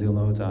al-Shaybani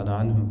radiallahu ta'ala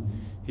anhu,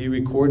 he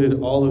recorded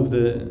all of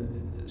the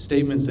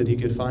statements that he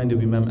could find of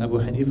Imam Abu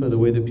Hanifa the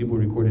way that people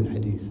recorded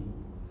hadith.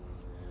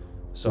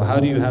 So how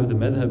do you have the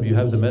madhab? You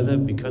have the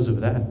madhab because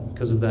of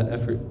that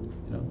effort.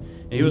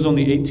 And he was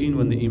only 18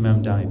 when the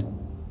imam died.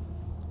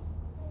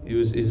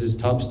 Is his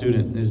top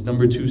student, his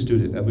number 2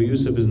 student. Abu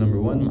Yusuf is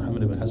number 1,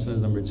 Muhammad ibn Hassan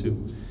is number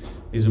 2.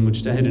 He's a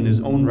mujtahid in his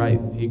own right.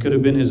 He could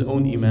have been his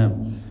own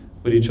imam,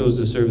 but he chose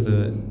to serve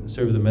the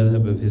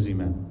madhab of his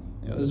imam.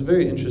 It was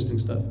very interesting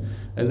stuff.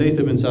 Al-Layth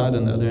ibn Sa'ad,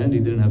 on the other hand, he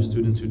didn't have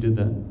students who did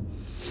that.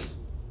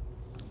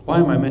 Why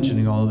am I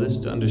mentioning all of this?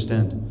 To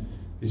understand,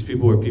 these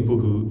people were people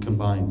who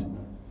combined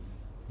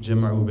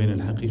jama'u bayn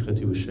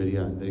al-haqiqati wa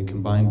sharia. They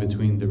combined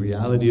between the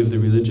reality of the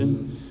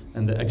religion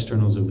and the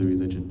externals of the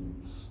religion.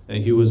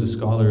 He was a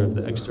scholar of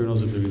the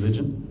externals of the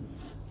religion,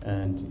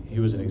 and he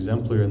was an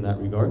exemplar in that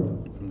regard,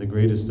 from the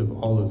greatest of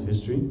all of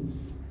history.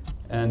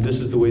 And this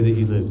is the way that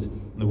he lived.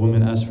 The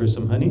woman asked for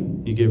some honey,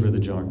 he gave her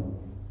the jar.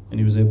 And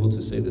he was able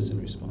to say this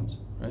in response,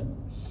 right?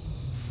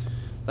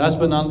 Last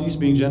but not least,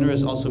 being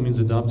generous also means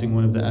adopting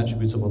one of the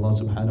attributes of Allah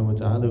subhanahu wa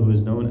ta'ala, who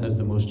is known as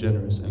the most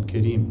generous, and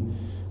Kareem.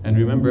 And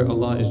remember,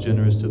 Allah is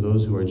generous to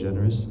those who are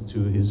generous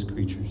to His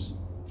creatures,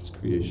 His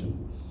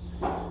creation.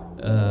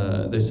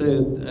 They say,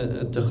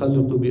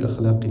 التخلق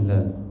بأخلاق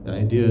الله. The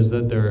idea is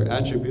that there are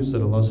attributes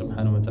that Allah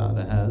subhanahu wa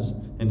ta'ala has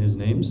in His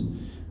names.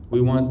 We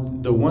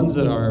want the ones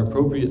that are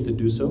appropriate to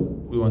do so,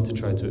 we want to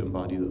try to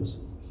embody those.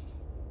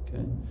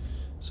 Okay?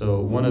 So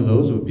one of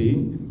those would be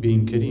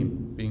being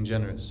kareem, being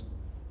generous.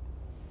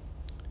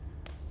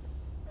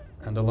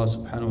 And Allah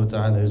subhanahu wa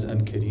ta'ala is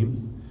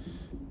al-Kareem,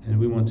 and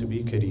we want to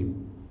be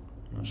kareem.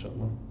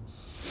 MashaAllah.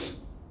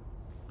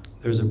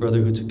 There's a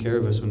brother who took care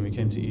of us when we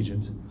came to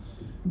Egypt.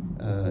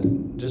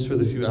 Just for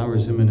the few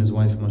hours, him and his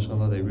wife,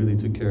 mashallah, they really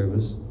took care of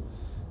us.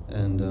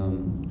 And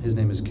his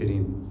name is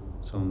Kareem.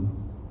 So I'm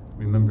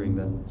remembering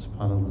that,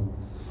 subhanAllah.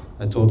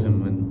 I told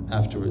him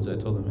afterwards, I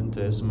told him,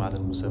 Inta ism ala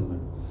al-musamma.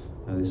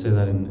 They say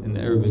that in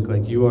Arabic,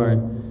 like you are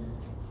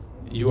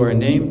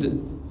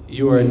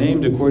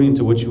named according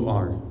to what you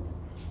are.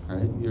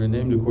 Right? You're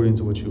named according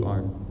to what you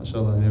are.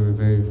 MashaAllah, they were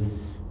very,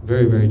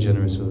 very, very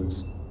generous with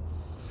us.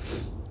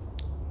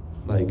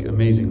 Like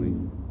amazingly.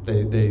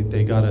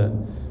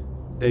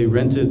 They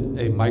rented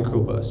a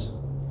microbus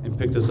and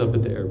picked us up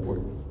at the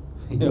airport.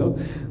 You know,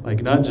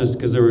 like not just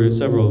because there were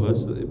several of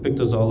us. They picked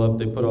us all up,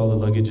 they put all the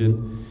luggage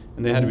in,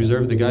 and they had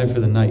reserved the guy for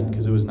the night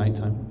because it was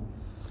nighttime.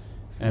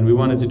 And we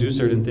wanted to do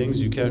certain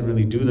things. You can't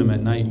really do them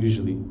at night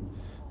usually.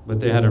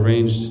 But they had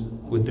arranged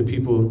with the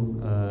people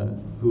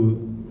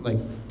who like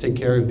take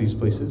care of these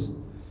places.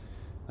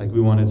 Like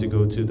we wanted to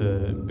go to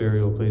the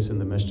burial place in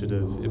the masjid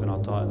of Ibn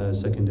Atta'ala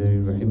secondary,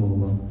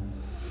 rahimahullah.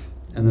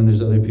 And then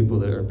there's other people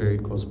that are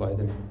buried close by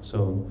there.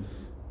 So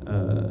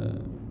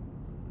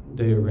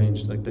they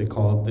arranged, like they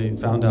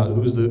found out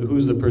who's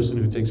the person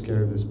who takes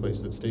care of this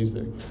place that stays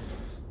there.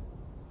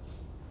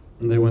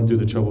 And they went through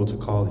the trouble to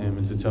call him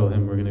and to tell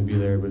him we're going to be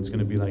there, but it's going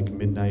to be like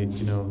midnight,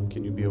 you know,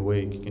 can you be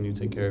awake? Can you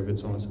take care of it?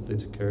 So on, so they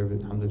took care of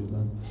it,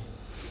 alhamdulillah.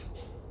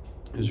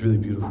 It was really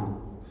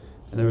beautiful.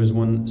 And there was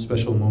one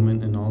special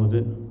moment in all of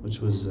it, which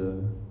was,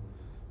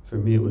 for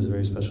me it was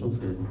very special,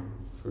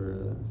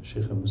 for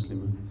Shaykha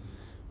Muslima.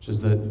 Which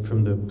is that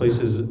from the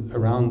places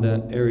around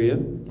that area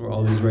where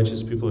all these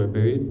righteous people are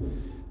buried,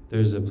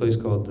 there's a place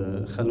called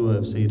the Khalwa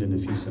of Sayyida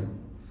Nafisa.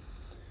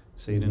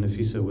 Sayyida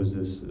Nafisa was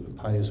this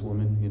pious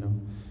woman, you know.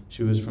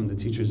 She was from the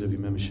teachers of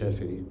Imam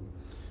Shafi'i.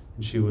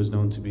 And she was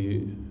known to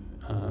be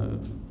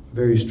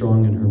very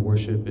strong in her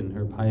worship and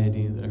her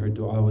piety, that her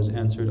dua was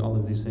answered, all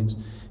of these things.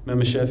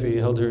 Imam Shafi'i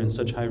held her in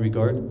such high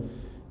regard.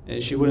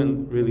 She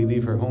wouldn't really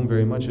leave her home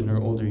very much in her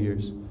older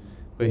years.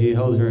 But he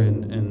held her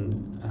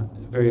in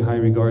very high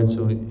regard,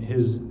 so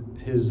his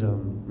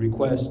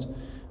request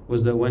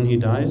was that when he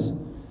dies,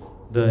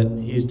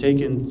 that he's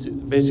taken to,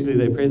 basically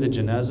they pray the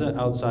janazah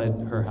outside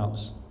her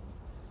house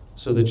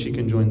so that she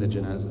can join the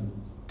janazah,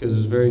 because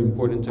it's very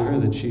important to her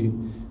that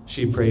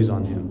she prays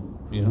on him,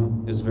 you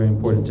know, it's very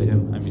important to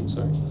him,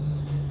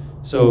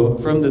 so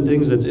from the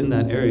things that's in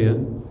that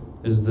area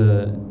is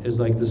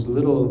like this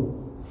little,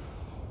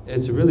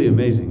 it's really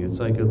amazing, it's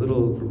like a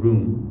little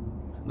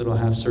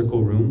half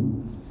circle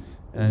room,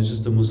 and it's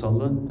just a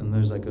musalla, and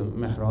there's like a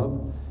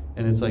mihrab,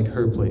 and it's like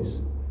her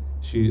place.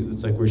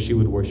 It's like where she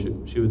would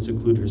worship. She would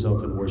seclude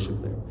herself and worship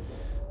there.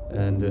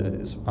 And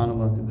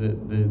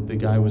subhanAllah, the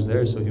guy was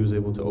there, so he was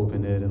able to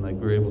open it, and like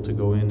we were able to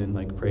go in and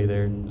like pray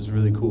there. It was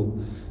really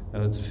cool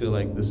to feel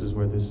like this is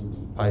where this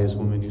pious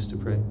woman used to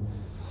pray.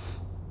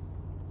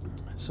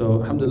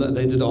 So alhamdulillah,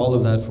 they did all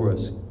of that for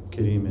us.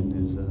 Kareem and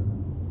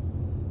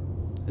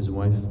his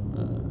wife.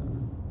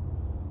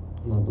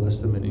 Allah bless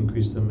them and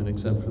increase them and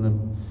accept for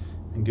them,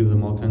 and give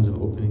them all kinds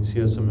of openings. He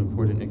has some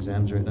important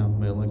exams right now.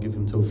 May Allah give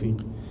him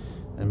tawfiq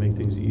and make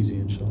things easy,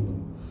 inshallah.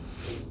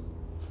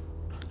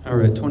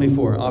 Alright,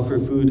 24. Offer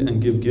food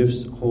and give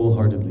gifts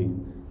wholeheartedly.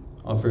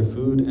 Offer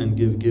food and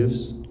give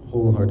gifts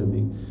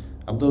wholeheartedly.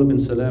 Abdullah bin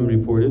Salam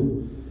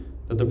reported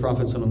that the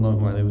Prophet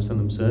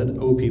ﷺ said,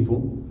 O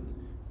people,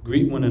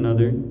 greet one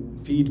another,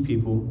 feed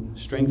people,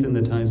 strengthen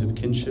the ties of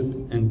kinship,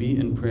 and be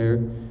in prayer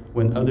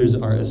when others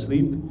are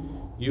asleep.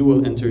 You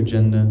will enter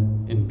Jannah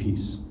in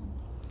peace.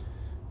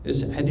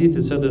 This hadith,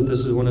 it said that this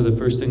is one of the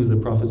first things the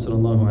Prophet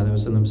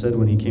ﷺ said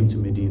when he came to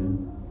Medina.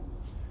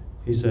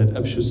 He said,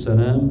 Afshu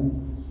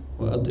salam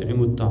wa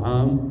at'imu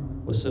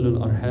ta'am wa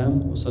sallu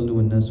al-arham wa sallu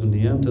al-nasu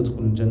niyam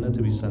tadkhulu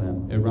al-jannata bi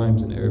salam. It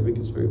rhymes in Arabic,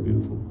 it's very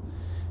beautiful.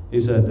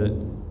 He said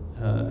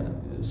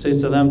that, say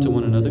salam to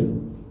one another,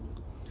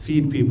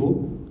 feed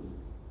people,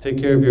 take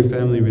care of your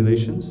family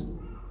relations,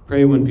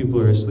 pray when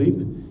people are asleep,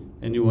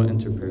 and you will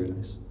enter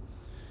paradise.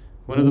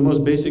 One of the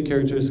most basic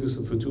characteristics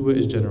of Futuwwah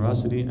is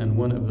generosity, and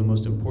one of the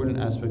most important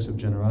aspects of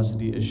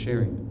generosity is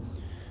sharing.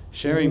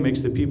 Sharing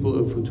makes the people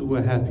of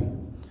Futuwwah happy.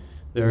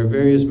 There are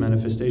various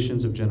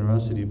manifestations of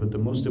generosity, but the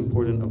most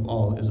important of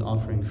all is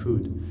offering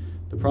food.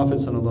 The Prophet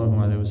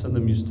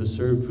ﷺ used to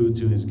serve food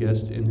to his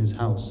guests in his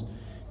house.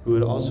 He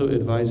would also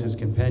advise his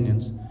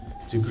companions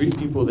to greet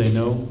people they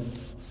know,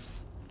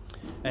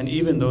 and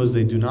even those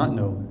they do not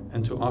know,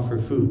 and to offer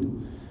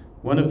food.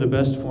 One of the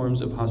best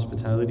forms of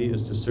hospitality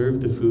is to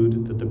serve the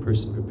food that the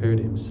person prepared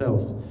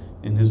himself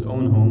in his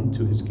own home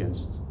to his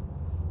guests.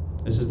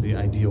 This is the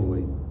ideal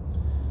way.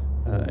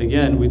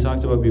 Again, we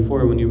talked about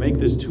before, when you make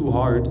this too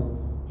hard,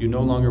 you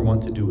no longer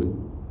want to do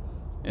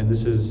it. And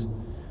this is,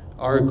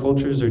 our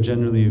cultures are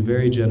generally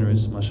very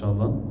generous,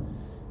 mashallah,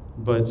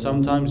 but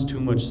sometimes too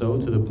much so,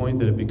 to the point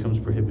that it becomes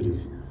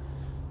prohibitive.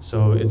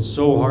 So it's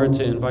so hard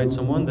to invite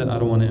someone that I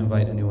don't want to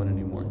invite anyone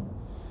anymore.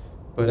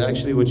 But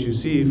actually what you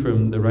see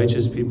from the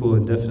righteous people,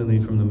 and definitely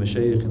from the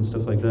mashayikh and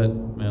stuff like that,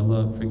 may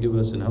Allah forgive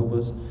us and help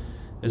us,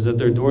 is that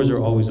their doors are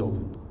always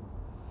open.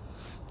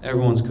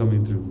 Everyone's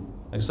coming through.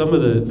 Like some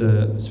of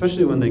the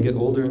especially when they get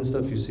older and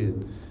stuff, you see it.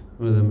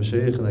 With the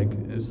mashayikh, like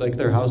it's like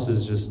their house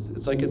is just,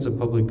 it's like it's a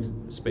public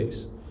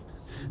space.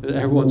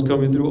 Everyone's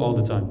coming through all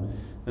the time.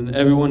 And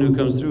everyone who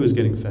comes through is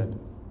getting fed.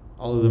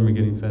 All of them are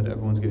getting fed,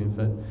 everyone's getting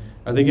fed.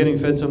 Are they getting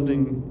fed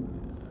something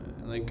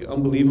like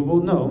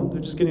unbelievable? No,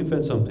 they're just getting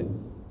fed something.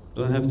 It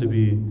doesn't have to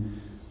be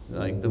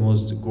like the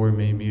most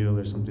gourmet meal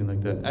or something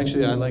like that.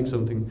 Actually, I like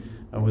something.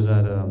 I was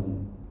at Dar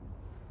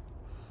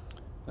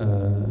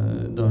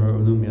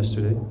Ulum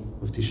yesterday,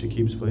 Mufti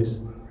Shakib's place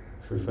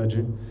for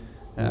Fajr.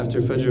 And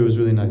after Fajr, it was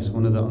really nice.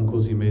 One of the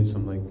uncles, he made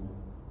some like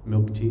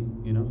milk tea,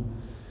 you know.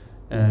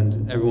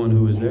 And everyone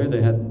who was there,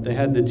 they had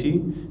the tea,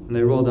 and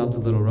they rolled out the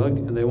little rug,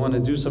 and they want to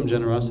do some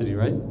generosity,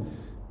 right?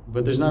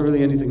 But there's not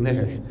really anything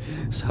there.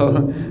 So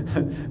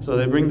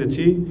they bring the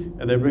tea,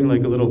 and they bring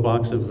like a little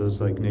box of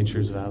those like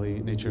Nature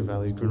Valley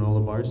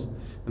granola bars,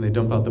 and they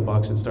dump out the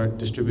box and start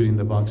distributing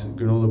the box of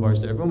granola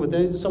bars to everyone. But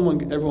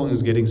everyone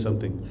was getting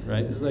something,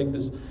 right? It's like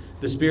this,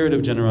 the spirit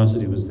of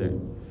generosity was there.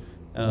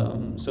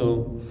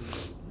 So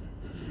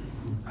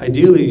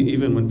ideally,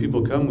 even when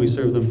people come, we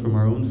serve them from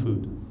our own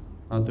food,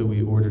 not that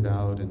we ordered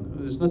out. And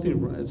there's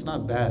nothing, it's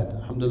not bad.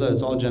 Alhamdulillah,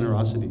 it's all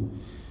generosity.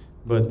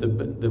 But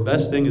the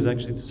best thing is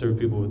actually to serve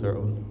people with their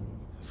own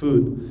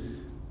food.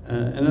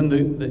 And then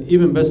the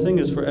even best thing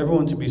is for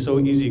everyone to be so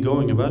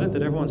easygoing about it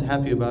that everyone's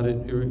happy about it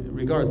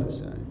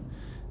regardless.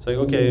 It's like,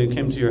 okay, I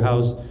came to your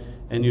house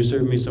and you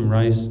served me some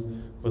rice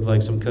with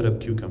like some cut up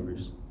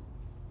cucumbers.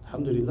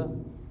 Alhamdulillah.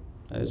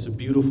 It's a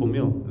beautiful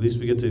meal. At least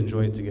we get to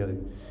enjoy it together.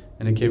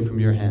 And it came from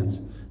your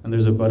hands. And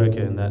there's a barakah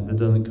in that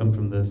doesn't come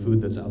from the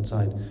food that's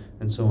outside,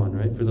 and so on,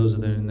 right? For those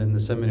that are in the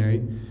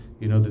seminary,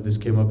 you know that this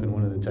came up in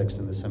one of the texts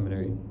in the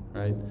seminary,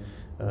 right?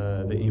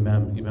 The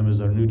Imam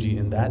Az-Zarnuji,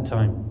 in that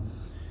time,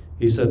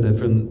 he said that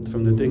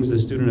from the things the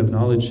student of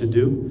knowledge should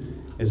do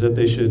is that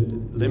they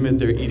should limit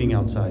their eating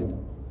outside.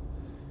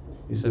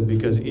 He said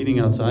because eating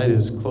outside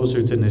is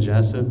closer to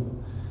najasa,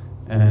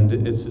 and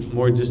it's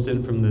more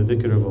distant from the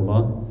dhikr of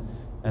Allah,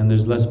 and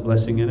there's less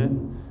blessing in it,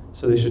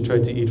 so they should try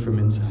to eat from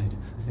inside.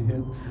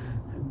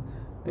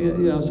 You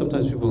know,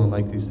 sometimes people don't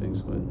like these things,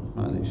 but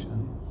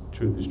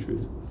truth is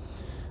truth.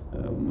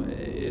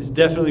 It's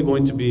definitely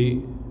going to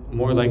be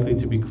more likely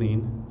to be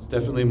clean. It's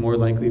definitely more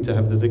likely to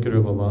have the dhikr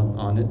of Allah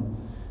on it.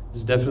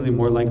 It's definitely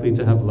more likely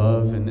to have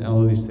love and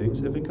all of these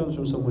things if it comes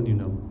from someone you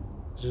know.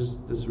 It's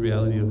just this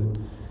reality of it.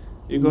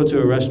 You go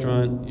to a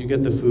restaurant, you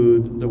get the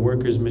food, the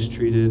worker's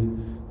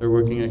mistreated, they're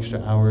working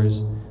extra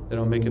hours, they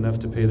don't make enough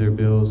to pay their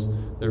bills,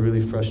 they're really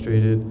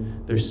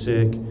frustrated, they're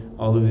sick,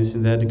 all of these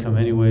things, they had to come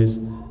anyways.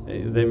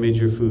 They made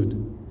your food.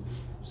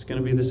 It's going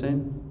to be the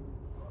same?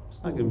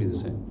 It's not going to be the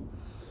same.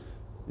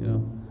 You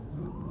know?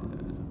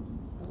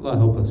 Allah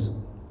help us.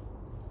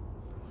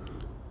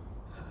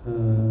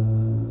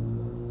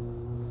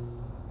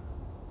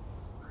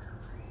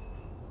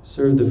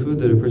 Serve the food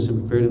that a person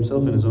prepared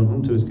himself in his own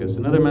home to his guests.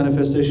 Another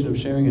manifestation of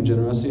sharing and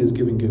generosity is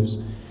giving gifts.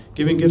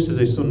 Giving gifts is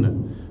a sunnah.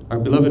 Our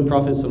beloved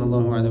Prophet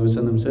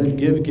ﷺ said,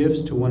 give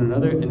gifts to one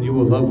another and you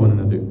will love one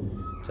another.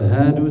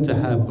 Tahadu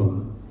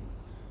tahabbu.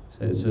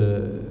 It's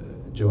a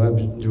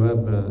jawab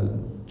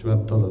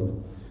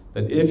talab.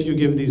 That if you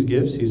give these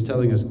gifts, he's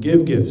telling us,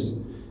 give gifts.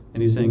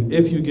 And he's saying,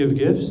 if you give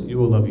gifts, you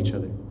will love each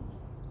other.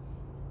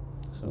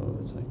 So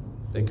it's like,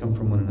 they come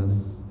from one another.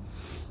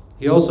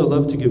 He also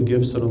loved to give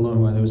gifts, sallallahu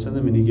alaihi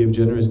wasallam, and he gave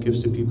generous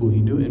gifts to people he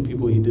knew and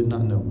people he did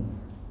not know.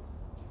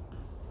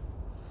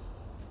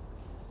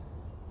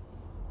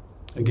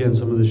 Again,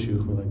 some of the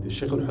shuyukh were like this.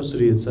 Shaykh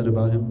al-Husri had said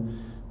about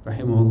him,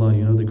 rahimahullah,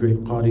 you know, the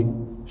great Qari,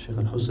 Shaykh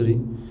al-Husri,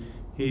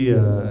 he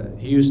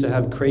used to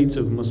have crates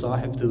of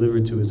masahif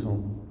delivered to his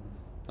home.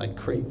 Like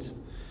crates.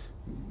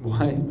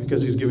 Why?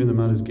 Because he's giving them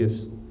out as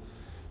gifts.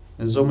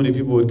 And so many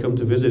people would come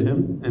to visit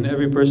him, and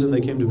every person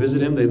that came to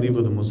visit him, they leave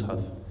with a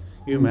mushaf.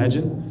 You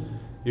imagine?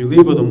 You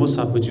leave with a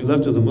mushaf, but you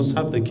left with a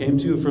mushaf that came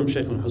to you from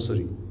Shaykh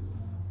al-Husri.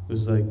 It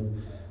was like,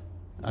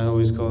 I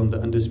always call him the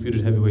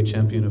undisputed heavyweight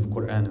champion of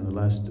Quran in the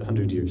last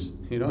 100 years.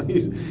 You know,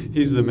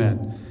 he's the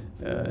man.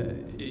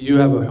 You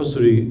have a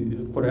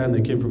Husri Quran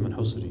that came from an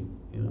Husri.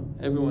 You know,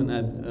 everyone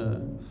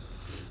had,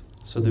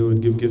 so they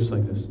would give gifts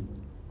like this.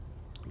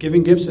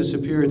 Giving gifts is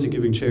superior to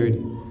giving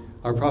charity.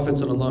 Our Prophet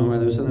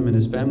ﷺ and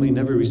his family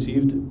never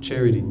received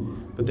charity,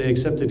 but they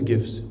accepted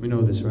gifts. We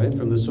know this, right?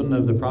 From the sunnah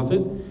of the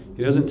Prophet,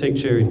 he doesn't take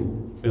charity,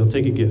 but he'll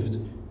take a gift.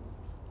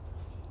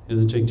 He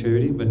doesn't take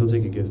charity, but he'll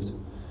take a gift.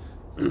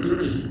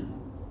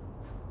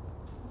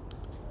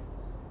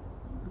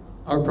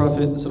 Our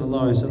Prophet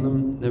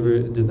ﷺ never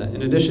did that.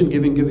 In addition,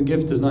 giving a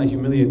gift does not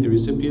humiliate the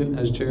recipient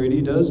as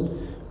charity does,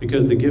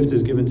 because the gift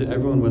is given to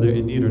everyone whether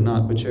in need or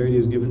not, but charity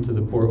is given to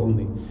the poor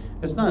only.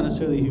 It's not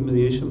necessarily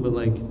humiliation, but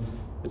like,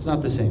 it's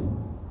not the same,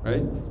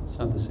 right? It's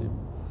not the same.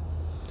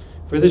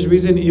 For this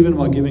reason, even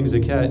while giving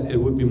zakat, it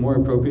would be more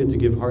appropriate to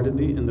give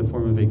heartedly in the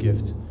form of a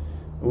gift.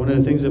 But one of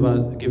the things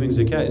about giving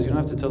zakat is you don't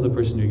have to tell the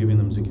person you're giving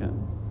them zakat.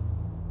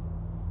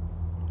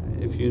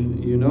 If you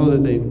know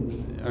that they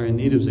are in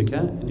need of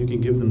zakat, and you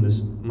can give them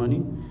this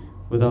money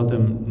without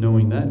them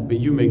knowing that, but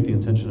you make the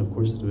intention, of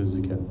course, to do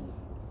zakat.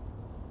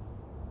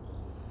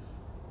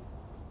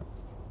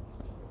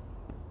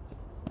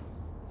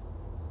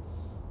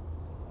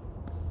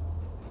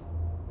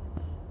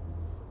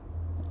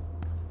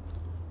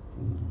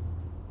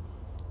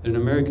 In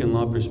an American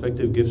law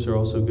perspective, gifts are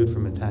also good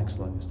from a tax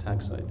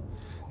side.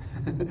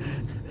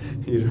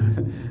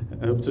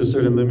 Up to a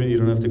certain limit, you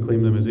don't have to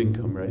claim them as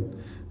income, right?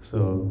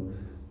 So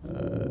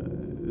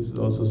this is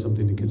also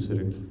something to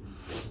consider.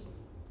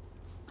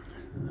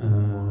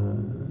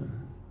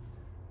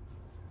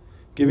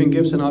 Giving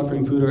gifts and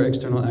offering food are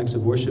external acts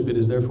of worship. It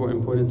is therefore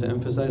important to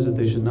emphasize that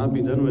they should not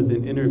be done with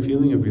an inner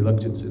feeling of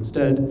reluctance.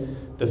 Instead,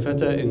 the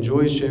feta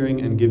enjoys sharing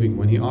and giving.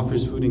 When he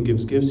offers food and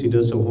gives gifts, he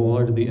does so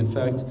wholeheartedly. In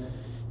fact,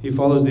 he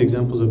follows the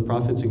examples of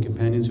prophets and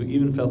companions who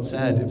even felt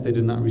sad if they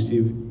did not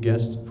receive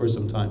guests for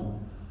some time.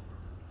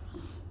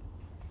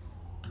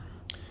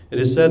 It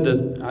is said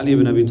that Ali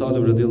ibn Abi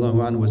Talib radiallahu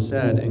anhu was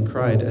sad and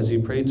cried as he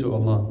prayed to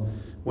Allah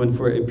when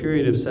for a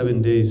period of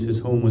 7 days his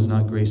home was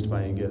not graced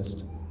by a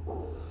guest.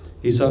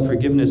 He sought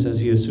forgiveness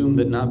as he assumed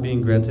that not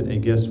being granted a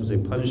guest was a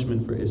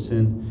punishment for a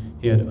sin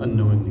he had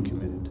unknowingly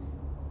committed.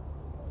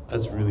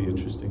 That's really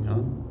interesting,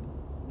 huh?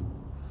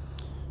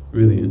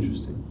 Really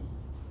interesting.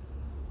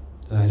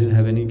 I didn't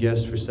have any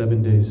guests for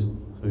 7 days.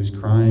 So he's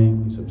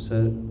crying, he's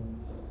upset,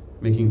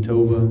 making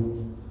tawbah.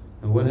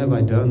 And what have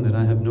I done that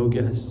I have no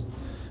guests?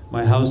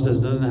 My house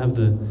doesn't have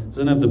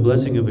the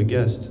blessing of a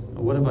guest.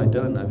 What have I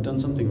done? I've done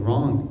something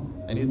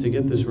wrong. I need to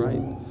get this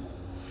right.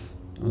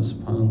 Oh,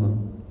 subhanAllah.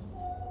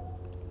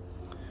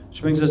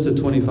 Which brings us to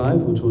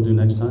 25, which we'll do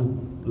next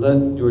time.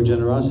 Let your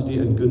generosity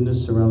and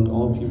goodness surround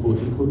all people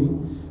equally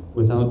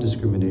without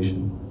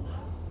discrimination.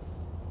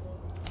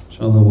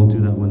 Inshallah, we'll do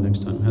that one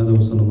next time. هذا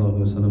وصلى الله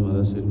وسلم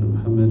على سيدنا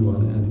محمد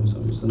وعلى آله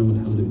وصحبه وسلم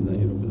الحمد لله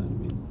رب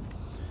العالمين.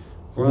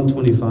 We're on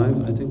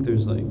 25. I think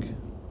there's like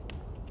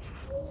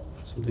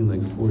something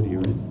like 40,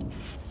 right?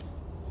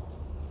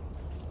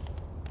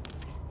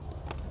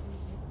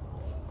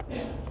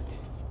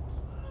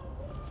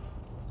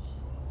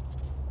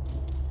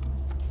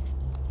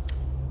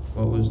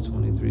 What was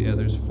 23? Yeah,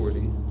 there's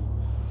 40.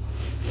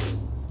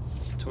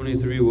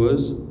 23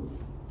 was...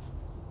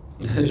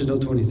 There's no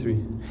 23.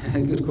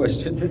 Good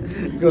question.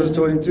 It goes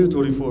 22,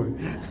 24.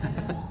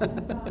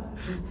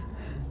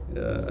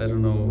 Yeah, I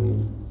don't know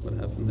what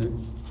happened there.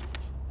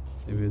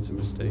 Maybe it's a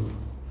mistake.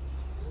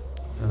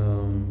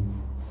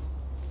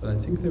 But I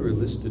think they were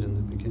listed in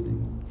the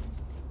beginning.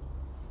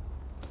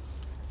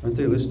 Aren't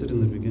they listed in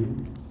the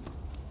beginning?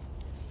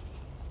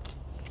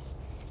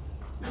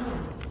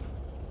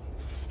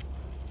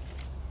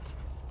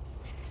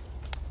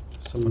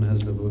 Someone has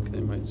the book, they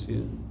might see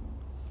it.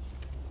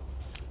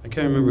 I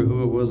can't remember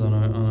who it was on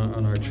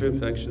our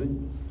trip, actually.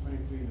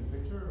 23 in the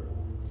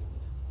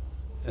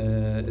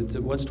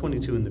picture? What's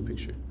 22 in the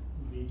picture?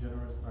 Be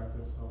generous,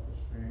 practice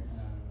self-restraint,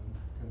 and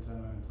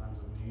contentment in times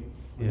of need.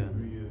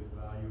 23 is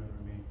value and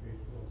remain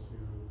faithful to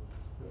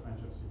the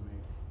friendships you make.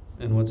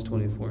 And what's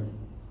 24?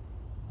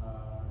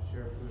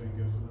 Share food and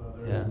gifts with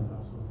others. Yeah. And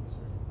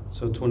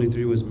So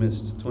 23 was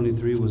missed.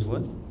 23 was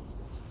what?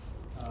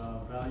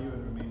 Value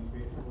and remain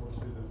faithful to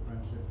the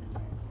friendship you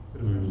make. To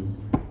the friendships you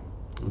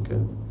make.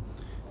 Okay.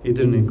 He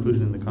didn't include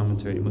it in the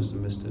commentary, you must have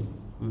missed it.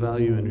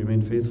 Value and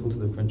remain faithful to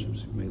the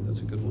friendships you've made. That's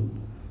a good one.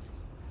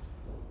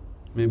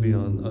 Maybe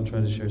I'll try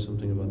to share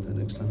something about that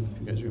next time, if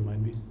you guys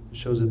remind me. It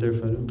shows it there,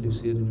 Farouk. Do you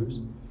see it in yours?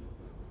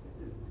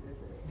 This is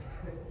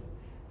different.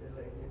 There's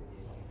like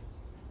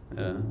 50.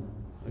 Yeah,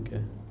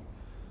 okay.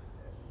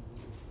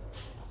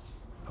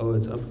 Oh,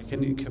 it's up.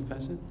 Can you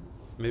pass it?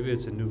 Maybe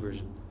it's a new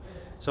version.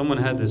 Someone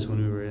had this when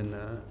we were in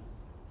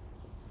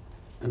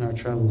our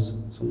travels.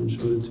 Someone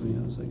showed it to me.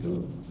 I was like,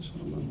 oh,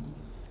 mashallah.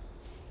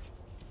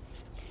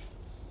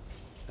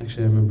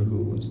 Actually, I remember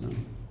who it was now.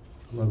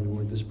 Allah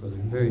reward this brother.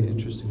 Very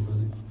interesting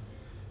brother.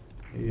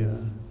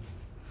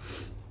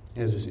 He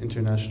has this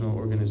international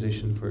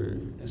organization for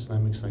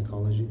Islamic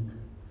psychology.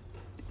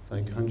 It's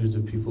like hundreds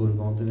of people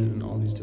involved in it in all these different